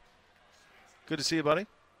you. Good to see you, buddy.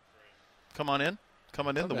 Come on in. Come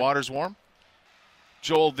on in. The water's warm.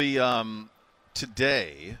 Joel,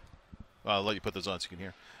 today, I'll let you put those on so you can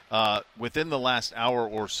hear. Within the last hour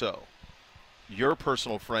or so, your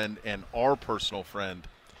personal friend and our personal friend,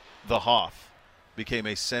 the Hoff, became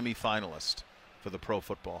a semifinalist for the Pro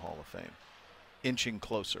Football Hall of Fame, inching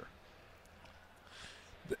closer.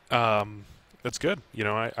 That's good. You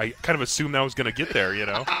know, I kind of assumed I was going to get there, you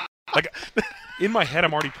know. Like, in my head,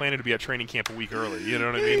 I'm already planning to be at training camp a week early. You know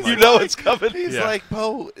what I mean? Like, you know it's coming. He's like,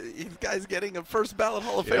 Bo, you guys getting a first ballot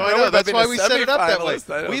Hall of Fame. I know, that's why we set it up that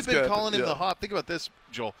way. We've been good. calling him the Hoff. Think about this,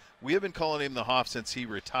 Joel. We have been calling him the Hoff since he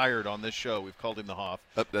retired on this show. We've called him the Hoff.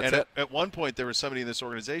 That's it. At one point, there was somebody in this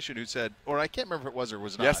organization who said, or I can't remember if it was or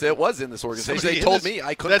was not. Yes, it was in this organization. They told me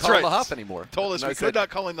I couldn't call him the Hoff anymore. Told us we could not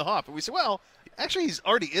call him the Hoff. And we said, well, actually, he's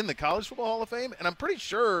already in the College Football Hall of Fame, and I'm pretty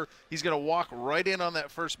sure he's going to walk right in on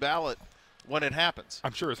that first ballot when it happens.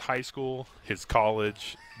 I'm sure his high school, his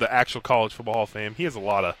college, the actual College Football Hall of Fame, he has a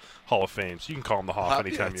lot of Hall of Fames. You can call him the Hoff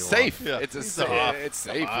anytime you want. Safe. Yeah. It's safe. It's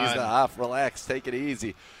safe. He's the Hoff. Relax. Take it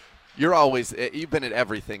easy. You've been at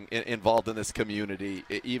everything involved in this community.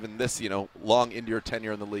 Even this, long into your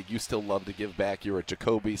tenure in the league, you still love to give back. You're at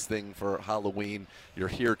Jacoby's thing for Halloween. You're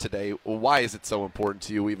here today. Why is it so important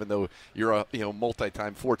to you, even though you're a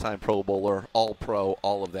multi-time, 4-time Pro Bowler, all-pro,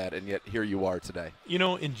 all of that, and yet here you are today?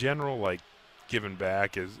 In general, like, giving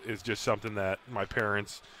back is just something that my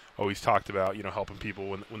parents always talked about, helping people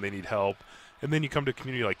when they need help. And then you come to a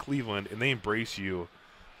community like Cleveland, and they embrace you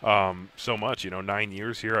so much. 9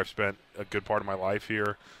 years here. I've spent a good part of my life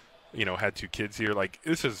here. Had 2 kids here. Like,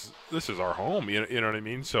 this is our home. You know what I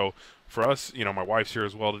mean? So for us, my wife's here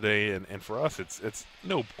as well today, and for us, it's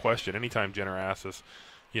no question. Anytime Jenner asks us,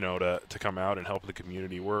 to come out and help the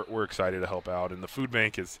community, we're excited to help out. And the food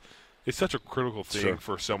bank is such a critical thing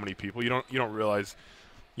for so many people. You don't realize,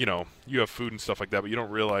 you have food and stuff like that, but you don't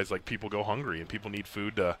realize, like, people go hungry and people need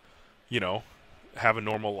food to, have a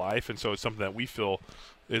normal life. And so it's something that we feel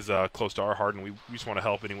is close to our heart, and we just want to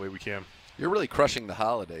help any way we can. You're really crushing the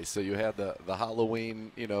holidays. So you had the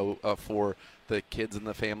Halloween, for the kids and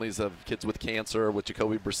the families of kids with cancer with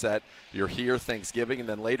Jacoby Brissett. You're here Thanksgiving, and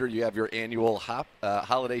then later you have your annual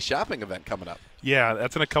holiday shopping event coming up. Yeah,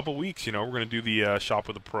 that's in a couple weeks. We're going to do the Shop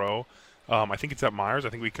with a Pro. I think it's at Myers. I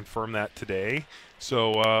think we confirmed that today.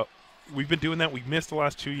 So we've been doing that. We missed the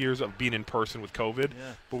last 2 years of being in person with COVID,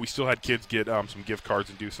 but we still had kids get some gift cards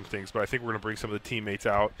and do some things. But I think we're going to bring some of the teammates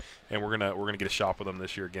out, and we're gonna get a shop with them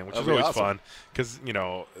this year again, which is always fun because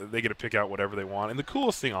they get to pick out whatever they want. And the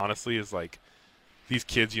coolest thing, honestly, is like these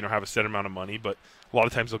kids, have a set amount of money, but a lot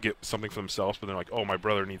of times they'll get something for themselves. But they're like, oh, my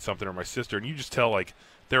brother needs something or my sister, and you just tell like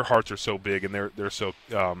their hearts are so big and they're so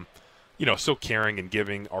so caring and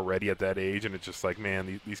giving already at that age, and it's just like,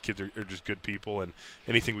 man, these kids are just good people, and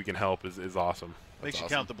anything we can help is awesome. Makes you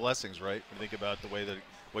count the blessings, right? When you think about the way that,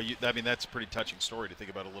 that's a pretty touching story to think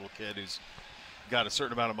about a little kid who's got a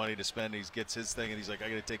certain amount of money to spend, he gets his thing, and he's like, I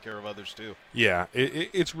got to take care of others too. Yeah,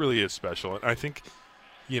 it's really is special. And I think,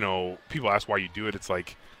 people ask why you do it. It's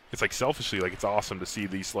like selfishly, like it's awesome to see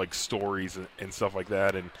these like stories and stuff like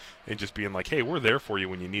that, and just being like, hey, we're there for you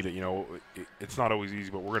when you need it. It's not always easy,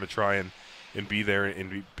 but we're going to try and be there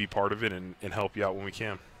and be part of it and help you out when we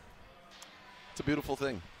can. It's a beautiful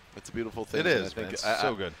thing. It's a beautiful thing. It is. It's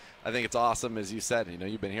so good. I think it's awesome, as you said.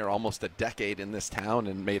 You've been here almost a decade in this town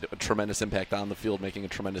and made a tremendous impact on the field, making a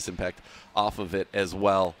tremendous impact off of it as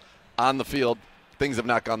well. On the field, things have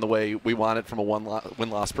not gone the way we wanted from a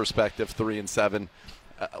win-loss perspective, 3-7.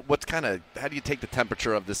 How do you take the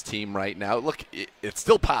temperature of this team right now? Look, it's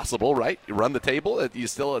still possible, right? You run the table,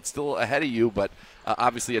 it's still ahead of you, but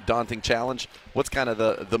obviously a daunting challenge. What's kind of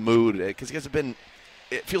the mood? Because you guys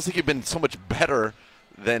it feels like you've been so much better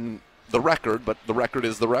than the record, but the record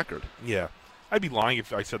is the record. Yeah. I'd be lying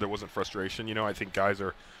if I said there wasn't frustration. I think guys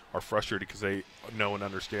are frustrated because they know and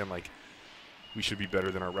understand, like, we should be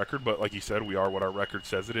better than our record. But like you said, we are what our record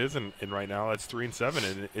says it is, and right now that's 3-7.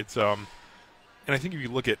 And it's and I think if you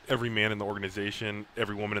look at every man in the organization,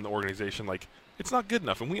 every woman in the organization, like, it's not good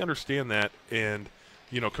enough. And we understand that. And,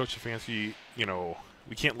 Coach Stefanski,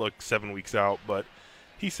 we can't look 7 weeks out, but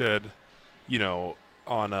he said,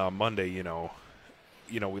 on Monday,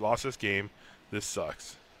 we lost this game. This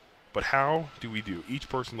sucks. But how do we do? Each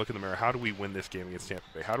person look in the mirror. How do we win this game against Tampa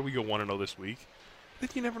Bay? How do we go 1-0 this week? I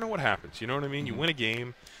think you never know what happens. You know what I mean? Mm-hmm. You win a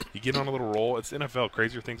game. You get on a little roll. It's NFL.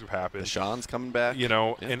 Crazier things have happened. Deshaun's coming back.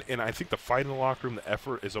 And I think the fight in the locker room, the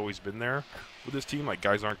effort has always been there with this team. Like,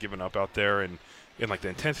 guys aren't giving up out there, and like the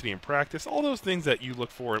intensity in practice, all those things that you look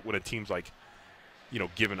for when a team's like,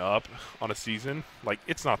 giving up on a season. Like,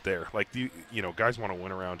 it's not there. Like, guys want to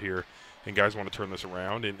win around here, and guys want to turn this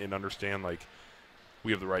around and understand, like,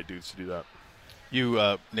 we have the right dudes to do that.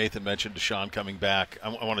 You, Nathan, mentioned Deshaun coming back. I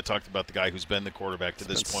want to talk about the guy who's been the quarterback to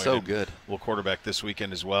this point. So good. Will quarterback this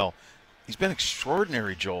weekend as well. He's been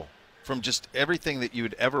extraordinary, Joel, from just everything that you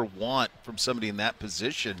would ever want from somebody in that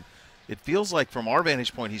position. It feels like from our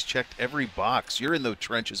vantage point, he's checked every box. You're in the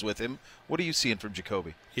trenches with him. What are you seeing from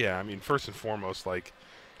Jacoby? Yeah, I mean, first and foremost, like,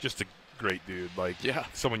 just a great dude. Like,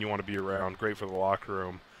 someone you want to be around, great for the locker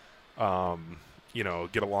room.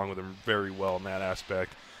 Get along with him very well in that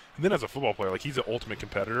aspect. And then as a football player, like, he's an ultimate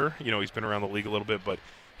competitor. He's been around the league a little bit, but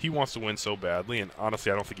he wants to win so badly. And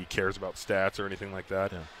honestly, I don't think he cares about stats or anything like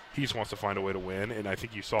that. Yeah. He just wants to find a way to win. And I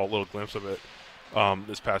think you saw a little glimpse of it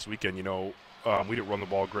this past weekend. We didn't run the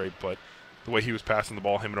ball great, but the way he was passing the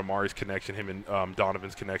ball, him and Amari's connection, him and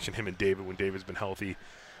Donovan's connection, him and David when David's been healthy,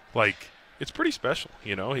 like, it's pretty special.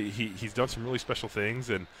 He's done some really special things,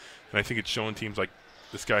 and I think it's showing teams like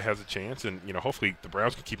this guy has a chance, and hopefully the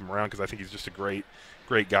Browns can keep him around because I think he's just a great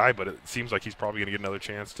guy. But it seems like he's probably going to get another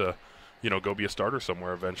chance to go be a starter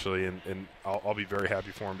somewhere eventually, and I'll be very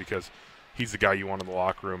happy for him because he's the guy you want in the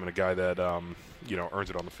locker room and a guy that earns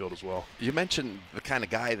it on the field as well. You mentioned the kind of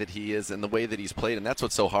guy that he is and the way that he's played, and that's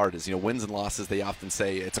what's so hard is wins and losses. They often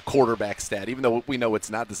say it's a quarterback stat, even though we know it's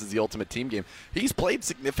not. This is the ultimate team game. He's played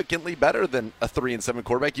significantly better than a 3-7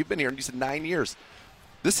 quarterback. You've been here, and you said 9 years.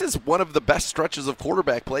 This is one of the best stretches of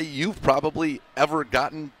quarterback play you've probably ever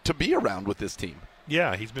gotten to be around with this team.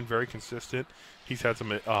 Yeah, he's been very consistent. He's had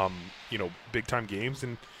some, big-time games,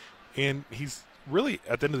 and he's really,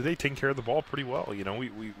 at the end of the day, taking care of the ball pretty well.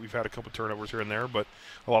 We've had a couple turnovers here and there, but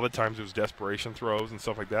a lot of the times it was desperation throws and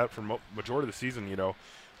stuff like that. For majority of the season,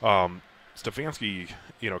 Stefanski,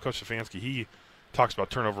 Coach Stefanski, he talks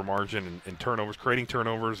about turnover margin and turnovers, creating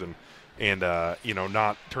turnovers, and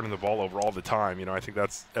not turning the ball over all the time. I think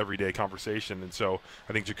that's everyday conversation. And so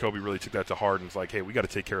I think Jacoby really took that to heart and was like, hey, we got to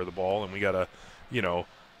take care of the ball, and we got to,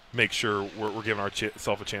 make sure we're giving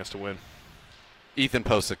ourselves a chance to win. Ethan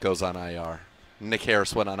Posick goes on IR. Nick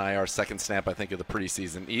Harris went on IR second snap, I think, of the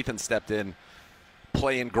preseason. Ethan stepped in,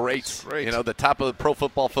 playing great. You know, the top of the Pro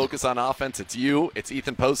Football Focus on offense, it's you, it's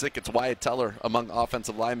Ethan Posick, it's Wyatt Teller among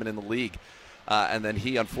offensive linemen in the league. And then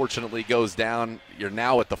he unfortunately goes down. You're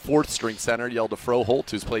now at the fourth string center. Yelda Froholt,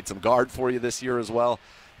 who's played some guard for you this year as well.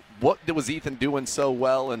 What was Ethan doing so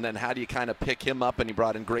well, and then how do you kind of pick him up? And he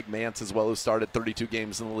brought in Greg Mance as well, who started 32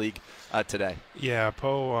 games in the league today. Yeah,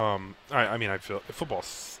 Poe. I mean, I feel football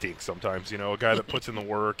stinks sometimes. You know, a guy that puts in the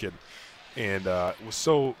work and was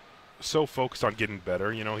so focused on getting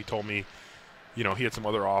better. You know, he told me, you know, he had some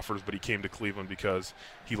other offers, but he came to Cleveland because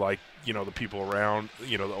he liked, you know, the people around,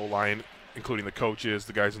 you know, the O-line, including the coaches,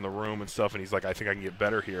 the guys in the room and stuff, and he's like, I think I can get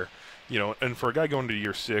better here. You know, and for a guy going to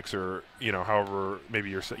year 6 or, you know, however, maybe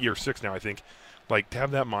year 6 now, I think, like, to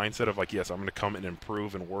have that mindset of, like, yes, I'm going to come and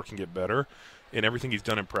improve and work and get better, and everything he's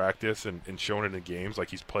done in practice and shown it in games, like,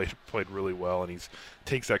 he's played really well, and he's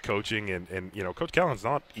takes that coaching, and you know, Coach Callahan's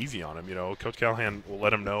not easy on him. You know, Coach Callahan will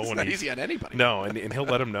let him know. It's not easy on anybody. No, and he'll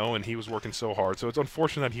let him know, and he was working so hard. So it's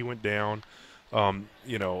unfortunate that he went down.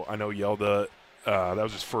 You know, I know Yelda, that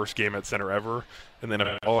was his first game at center ever, and then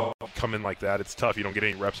all come in like that, it's tough. You don't get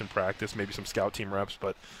any reps in practice, maybe some scout team reps,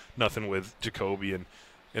 but nothing with Jacoby and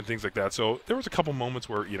things like that. So there was a couple moments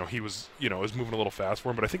where, you know, he was, you know, it was moving a little fast for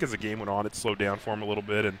him, but I think as the game went on, it slowed down for him a little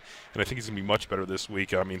bit, and I think he's going to be much better this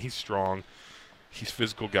week. I mean, he's strong. He's a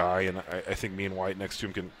physical guy, and I think me and White next to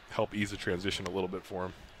him can help ease the transition a little bit for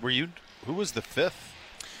him. Who was the 5th?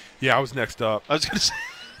 Yeah, I was next up. I was going to say.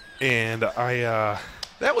 And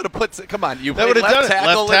that would have put. Come on, you that played left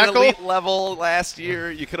tackle, left tackle at elite level last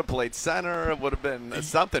year. You could have played center. It would have been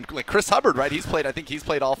something. Like Chris Hubbard, right? I think he's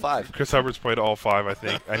played all 5. Chris Hubbard's played all 5. I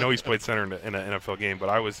think. I know he's played center in an NFL game, but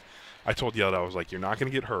I told Yelda, I was like, you're not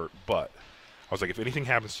going to get hurt, but I was like, if anything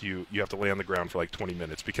happens to you, you have to lay on the ground for like 20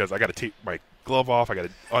 minutes because I got to take my glove off. I got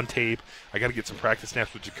to untape. I got to get some practice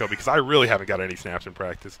snaps with Jacoby because I really haven't got any snaps in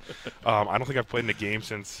practice. I don't think I've played in a game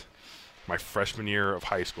since my freshman year of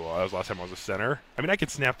high school. That was the last time I was a center. I mean, I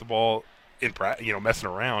could snap the ball in you know, messing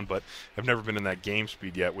around, but I've never been in that game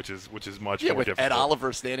speed yet, which is much more with difficult. Ed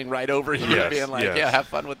Oliver standing right over you, being like, yeah, have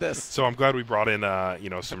fun with this. So I'm glad we brought in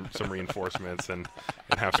you know, some reinforcements and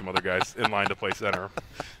have some other guys in line to play center.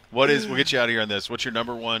 We'll get you out of here on this. What's your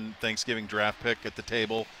number one Thanksgiving draft pick at the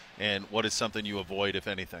table, and what is something you avoid, if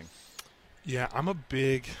anything? Yeah,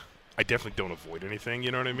 I definitely don't avoid anything,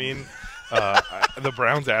 you know what I mean? The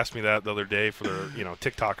Browns asked me that the other day for their, you know,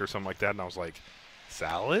 TikTok or something like that, and I was like,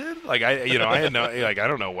 salad? Like, I had no, like, I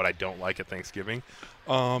don't know what I don't like at Thanksgiving.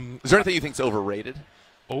 Is there anything you think's overrated?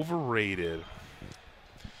 Overrated.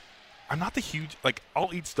 I'm not the huge, like,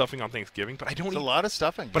 I'll eat stuffing on Thanksgiving, but I don't eat a lot of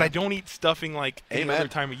stuffing. But I don't eat stuffing like any other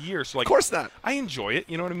time of year. So, like, of course not. I enjoy it,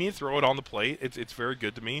 you know what I mean? Throw it on the plate. It's very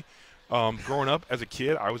good to me. Growing up as a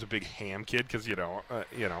kid, I was a big ham kid because, you know,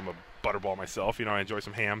 I'm a butterball myself. You know, I enjoy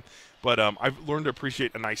some ham. But I've learned to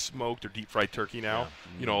appreciate a nice smoked or deep-fried turkey now,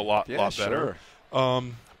 you know, a lot better. Sure.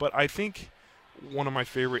 But I think one of my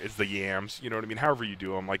favorite is the yams. You know what I mean? However you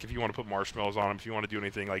do them. Like, if you want to put marshmallows on them, if you want to do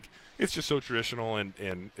anything, like, it's just so traditional and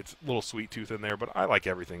it's a little sweet tooth in there. But I like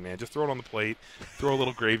everything, man. Just throw it on the plate, throw a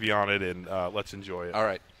little gravy on it, and let's enjoy it. All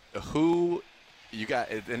right. Who you got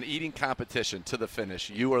an eating competition to the finish,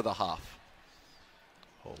 you or the Hoff?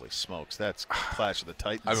 Holy smokes, that's Clash of the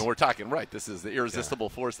Titans. I mean, we're talking, right, this is the irresistible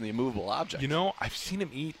force and the immovable object. You know, I've seen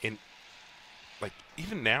him eat in, like,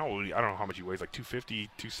 even now, I don't know how much he weighs, like 250,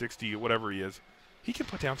 260, whatever he is. He can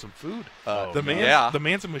put down some food. The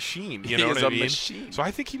man's a machine. You know what I mean? Machine. So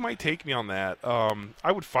I think he might take me on that.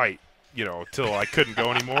 I would fight, you know, till I couldn't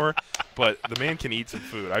go anymore. But the man can eat some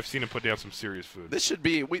food. I've seen him put down some serious food. This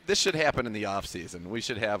should happen in the off season. We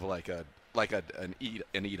should have an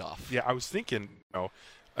eat off. Yeah, I was thinking. You know,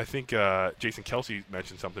 I think Jason Kelsey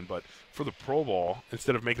mentioned something, but for the Pro Bowl,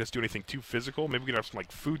 instead of making us do anything too physical, maybe we can have some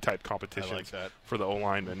like food type competitions for the O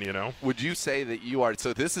linemen. You know, would you say that you are?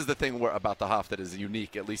 So this is the thing about the Hoff that is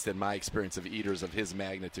unique, at least in my experience of eaters of his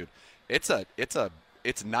magnitude. It's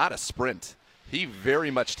not a sprint. He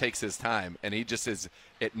very much takes his time, and he just is.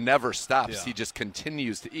 It never stops. Yeah. He just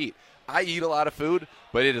continues to eat. I eat a lot of food,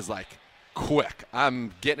 but it is like quick.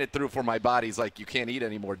 I'm getting it through for my body. He's like, you can't eat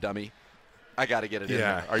anymore, dummy. I got to get it in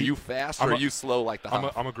there. Are you fast or are you slow like the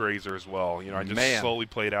Hoff? I'm a grazer as well. You know, I just slowly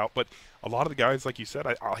play it out. But a lot of the guys, like you said,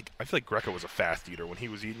 I feel like Greco was a fast eater when he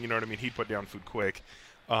was eating. You know what I mean? He'd put down food quick.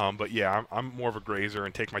 But yeah, I'm more of a grazer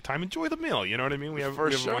and take my time, enjoy the meal. You know what I mean? We have a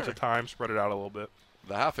bunch of time, spread it out a little bit.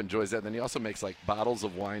 The Hoff enjoys that. And then he also makes like bottles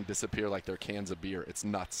of wine disappear like they're cans of beer. It's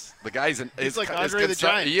nuts. The guy's he's like Andre the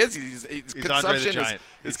Giant. He is.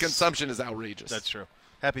 His consumption is outrageous. That's true.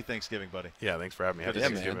 Happy Thanksgiving, buddy. Yeah, thanks for having me. Happy Yeah,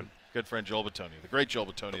 Thanksgiving. man. Good friend Joel Bitonio. The great Joel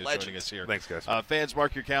Bitonio is joining us here. Thanks, guys. Fans,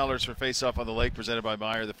 mark your calendars for Face Off on the Lake, presented by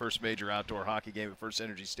Meyer, the first major outdoor hockey game at First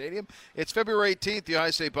Energy Stadium. It's February 18th. The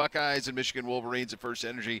Ohio State Buckeyes and Michigan Wolverines at First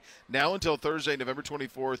Energy. Now until Thursday, November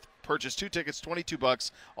 24th. Purchase 2 tickets,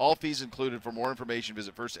 $22. All fees included. For more information,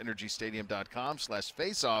 visit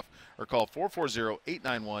firstenergystadium.com/faceoff or call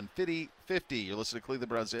 440-891-5050. You're listening to Cleveland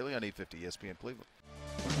Browns Daily on 850 ESPN Cleveland.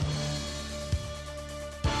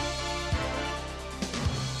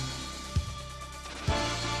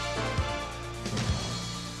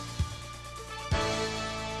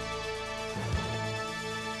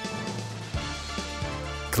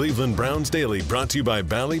 Cleveland Browns Daily brought to you by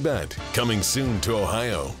Ballybet. Coming soon to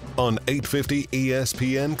Ohio on 850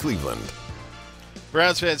 ESPN Cleveland.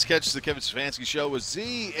 Browns fans, catch the Kevin Stefanski Show with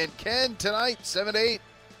Z and Ken tonight, 7 to 8.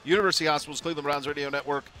 University Hospitals, Cleveland Browns Radio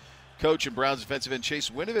Network. Coach and Browns defensive end Chase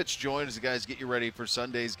Winovich joined as the guys get you ready for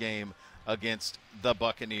Sunday's game against the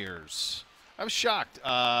Buccaneers. I was shocked.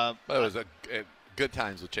 But it was a good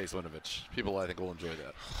times with Chase Winovich. People, I think, will enjoy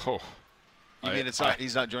that. Oh. You mean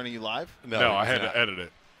he's not joining you live? No, I had to edit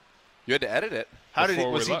it. You had to edit it. How did he?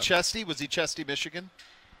 Was he chesty? Was he chesty, Michigan?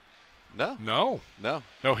 No. No,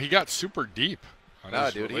 he got super deep on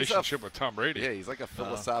his relationship with Tom Brady. Yeah, he's like a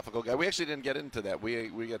philosophical guy. We actually didn't get into that. We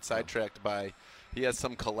got sidetracked by he has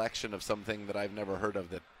some collection of something that I've never heard of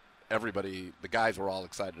that everybody, the guys were all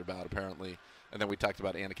excited about apparently. And then we talked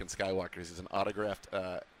about Anakin Skywalker. He's an autographed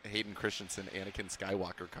Hayden Christensen Anakin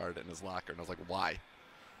Skywalker card in his locker. And I was like, why?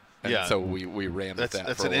 And so we ran with that.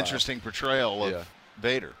 That's an interesting portrayal of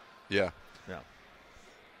Vader. Yeah.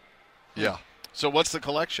 So what's the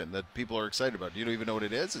collection that people are excited about? Do you even know what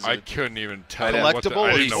it is? I couldn't even tell.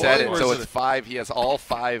 Collectible? He said it. So it's 5. He has all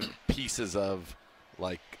 5 pieces of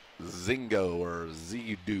like Zingo or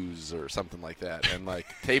Z-Doos or something like that. And like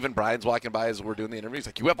Taven Bryan's walking by as we're doing the interview. He's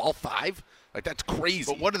like, you have all 5? Like, that's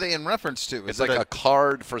crazy. But what are they in reference to? It's like a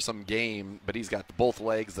card for some game, but he's got both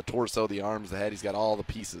legs, the torso, the arms, the head. He's got all the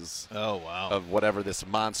pieces. Oh, wow. Of whatever this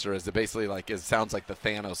monster is. It basically it sounds like the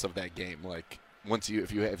Thanos of that game. Like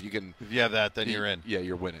if you have that, then you're in. Yeah,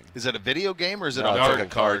 you're winning. Is it a video game or is it it's a like a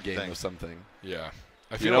card game thing? Or something? Yeah.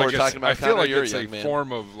 I feel like it's a man.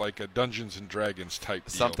 form of like a Dungeons and Dragons type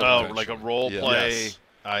deal. Something. Oh, like a role play. Yes.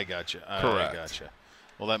 I gotcha. Correct. I gotcha.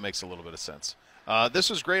 Well, that makes a little bit of sense. This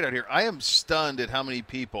was great out here. I am stunned at how many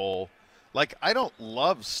people, I don't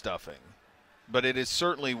love stuffing, but it is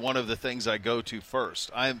certainly one of the things I go to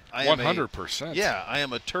first. I am 100%. Yeah, I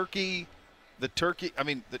am a turkey. The turkey. I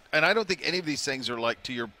mean, and I don't think any of these things are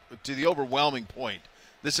to the overwhelming point.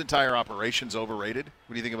 This entire operation's overrated.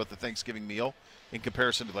 What do you think about the Thanksgiving meal in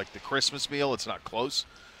comparison to the Christmas meal? It's not close.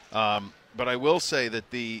 But I will say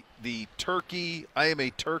that the turkey. I am a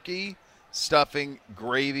turkey, stuffing,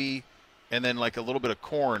 gravy, and then a little bit of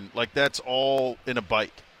corn. That's all in a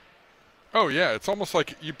bite. Oh yeah, it's almost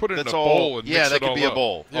like you put it in a bowl and mix it all up. Yeah, that could be a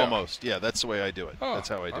bowl Yeah. almost. Yeah, that's the way I do it. Oh, that's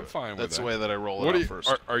how I do I'm it. Fine with that's that. the way that I roll it out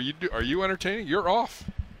first. Are you entertaining? You're off.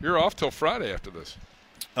 You're off till Friday after this.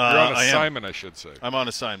 You're on assignment, I should say. I'm on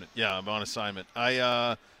assignment. Yeah, I'm on assignment.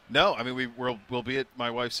 No, I mean we'll be at my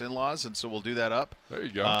wife's in-laws, and so we'll do that up. There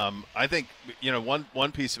you go. I think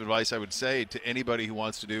one piece of advice I would say to anybody who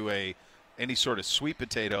wants to do any sort of sweet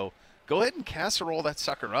potato, go ahead and casserole that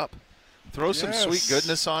sucker up. Throw some sweet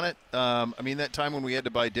goodness on it. I mean, that time when we had to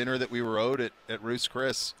buy dinner that we were owed at Ruth's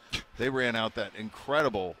Chris, they ran out that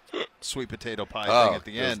incredible sweet potato pie thing at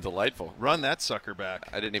the end. It was delightful. Run that sucker back.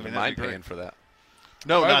 I didn't even mind paying for that.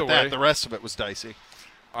 No, By not the that. way, The rest of it was dicey.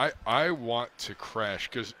 I want to crash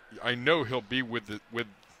because I know he'll be with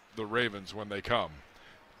the Ravens when they come.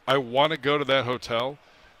 I want to go to that hotel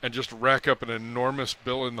and just rack up an enormous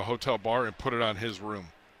bill in the hotel bar and put it on his room.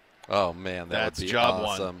 Oh man, that's would be job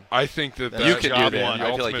awesome. one. I think that you can do that.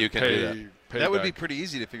 I feel like you can do that. That would be pretty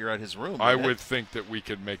easy to figure out his room. I would think that we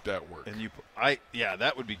could make that work. And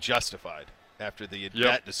that would be justified after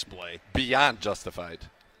that display. Beyond justified.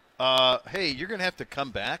 Hey, you're gonna have to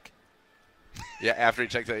come back. Yeah, after he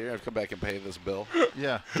checks out, you're gonna have to come back and pay this bill.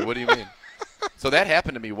 Yeah. What do you mean? So that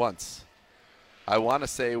happened to me once. I want to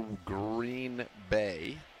say Green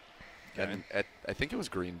Bay, and I think it was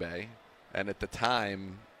Green Bay, and at the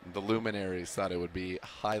time, the luminaries thought it would be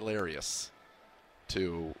hilarious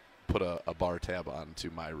to put a bar tab onto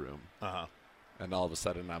my room. Uh-huh. And all of a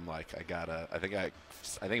sudden, I'm like, I think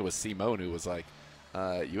it was Simone who was like,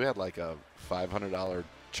 you had like a $500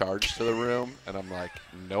 charge to the room, and I'm like,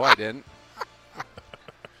 no, I didn't.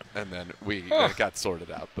 And then it got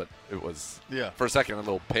sorted out, but it was for a second a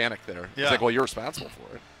little panic there. Yeah. It's like, well, you're responsible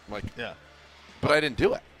for it. I'm like, yeah, but I didn't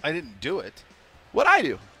do it. I didn't do it. What'd I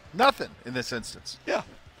do? Nothing in this instance. Yeah,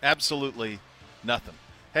 absolutely nothing.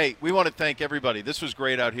 Hey, we want to thank everybody. This was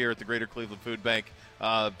great out here at the Greater Cleveland Food Bank,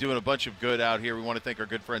 doing a bunch of good out here. We want to thank our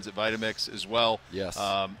good friends at Vitamix as well. Yes.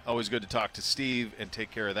 Always good to talk to Steve and take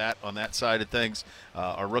care of that on that side of things.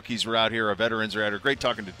 Our rookies are out here. Our veterans are out here. Great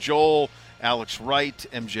talking to Joel, Alex Wright,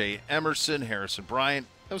 MJ Emerson, Harrison Bryant.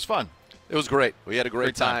 It was fun. It was great. We had a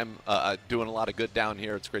great time doing a lot of good down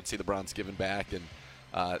here. It's great to see the Browns giving back,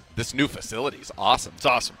 and this new facility is awesome. It's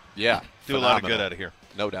awesome. Yeah. Do a lot of good out of here.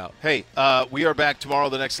 No doubt. Hey, we are back tomorrow.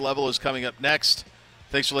 The Next Level is coming up next.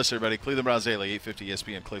 Thanks for listening, everybody. Cleveland Browns Daily, 850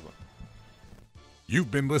 ESPN Cleveland.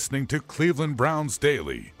 You've been listening to Cleveland Browns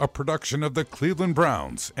Daily, a production of the Cleveland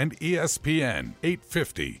Browns and ESPN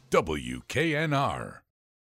 850 WKNR.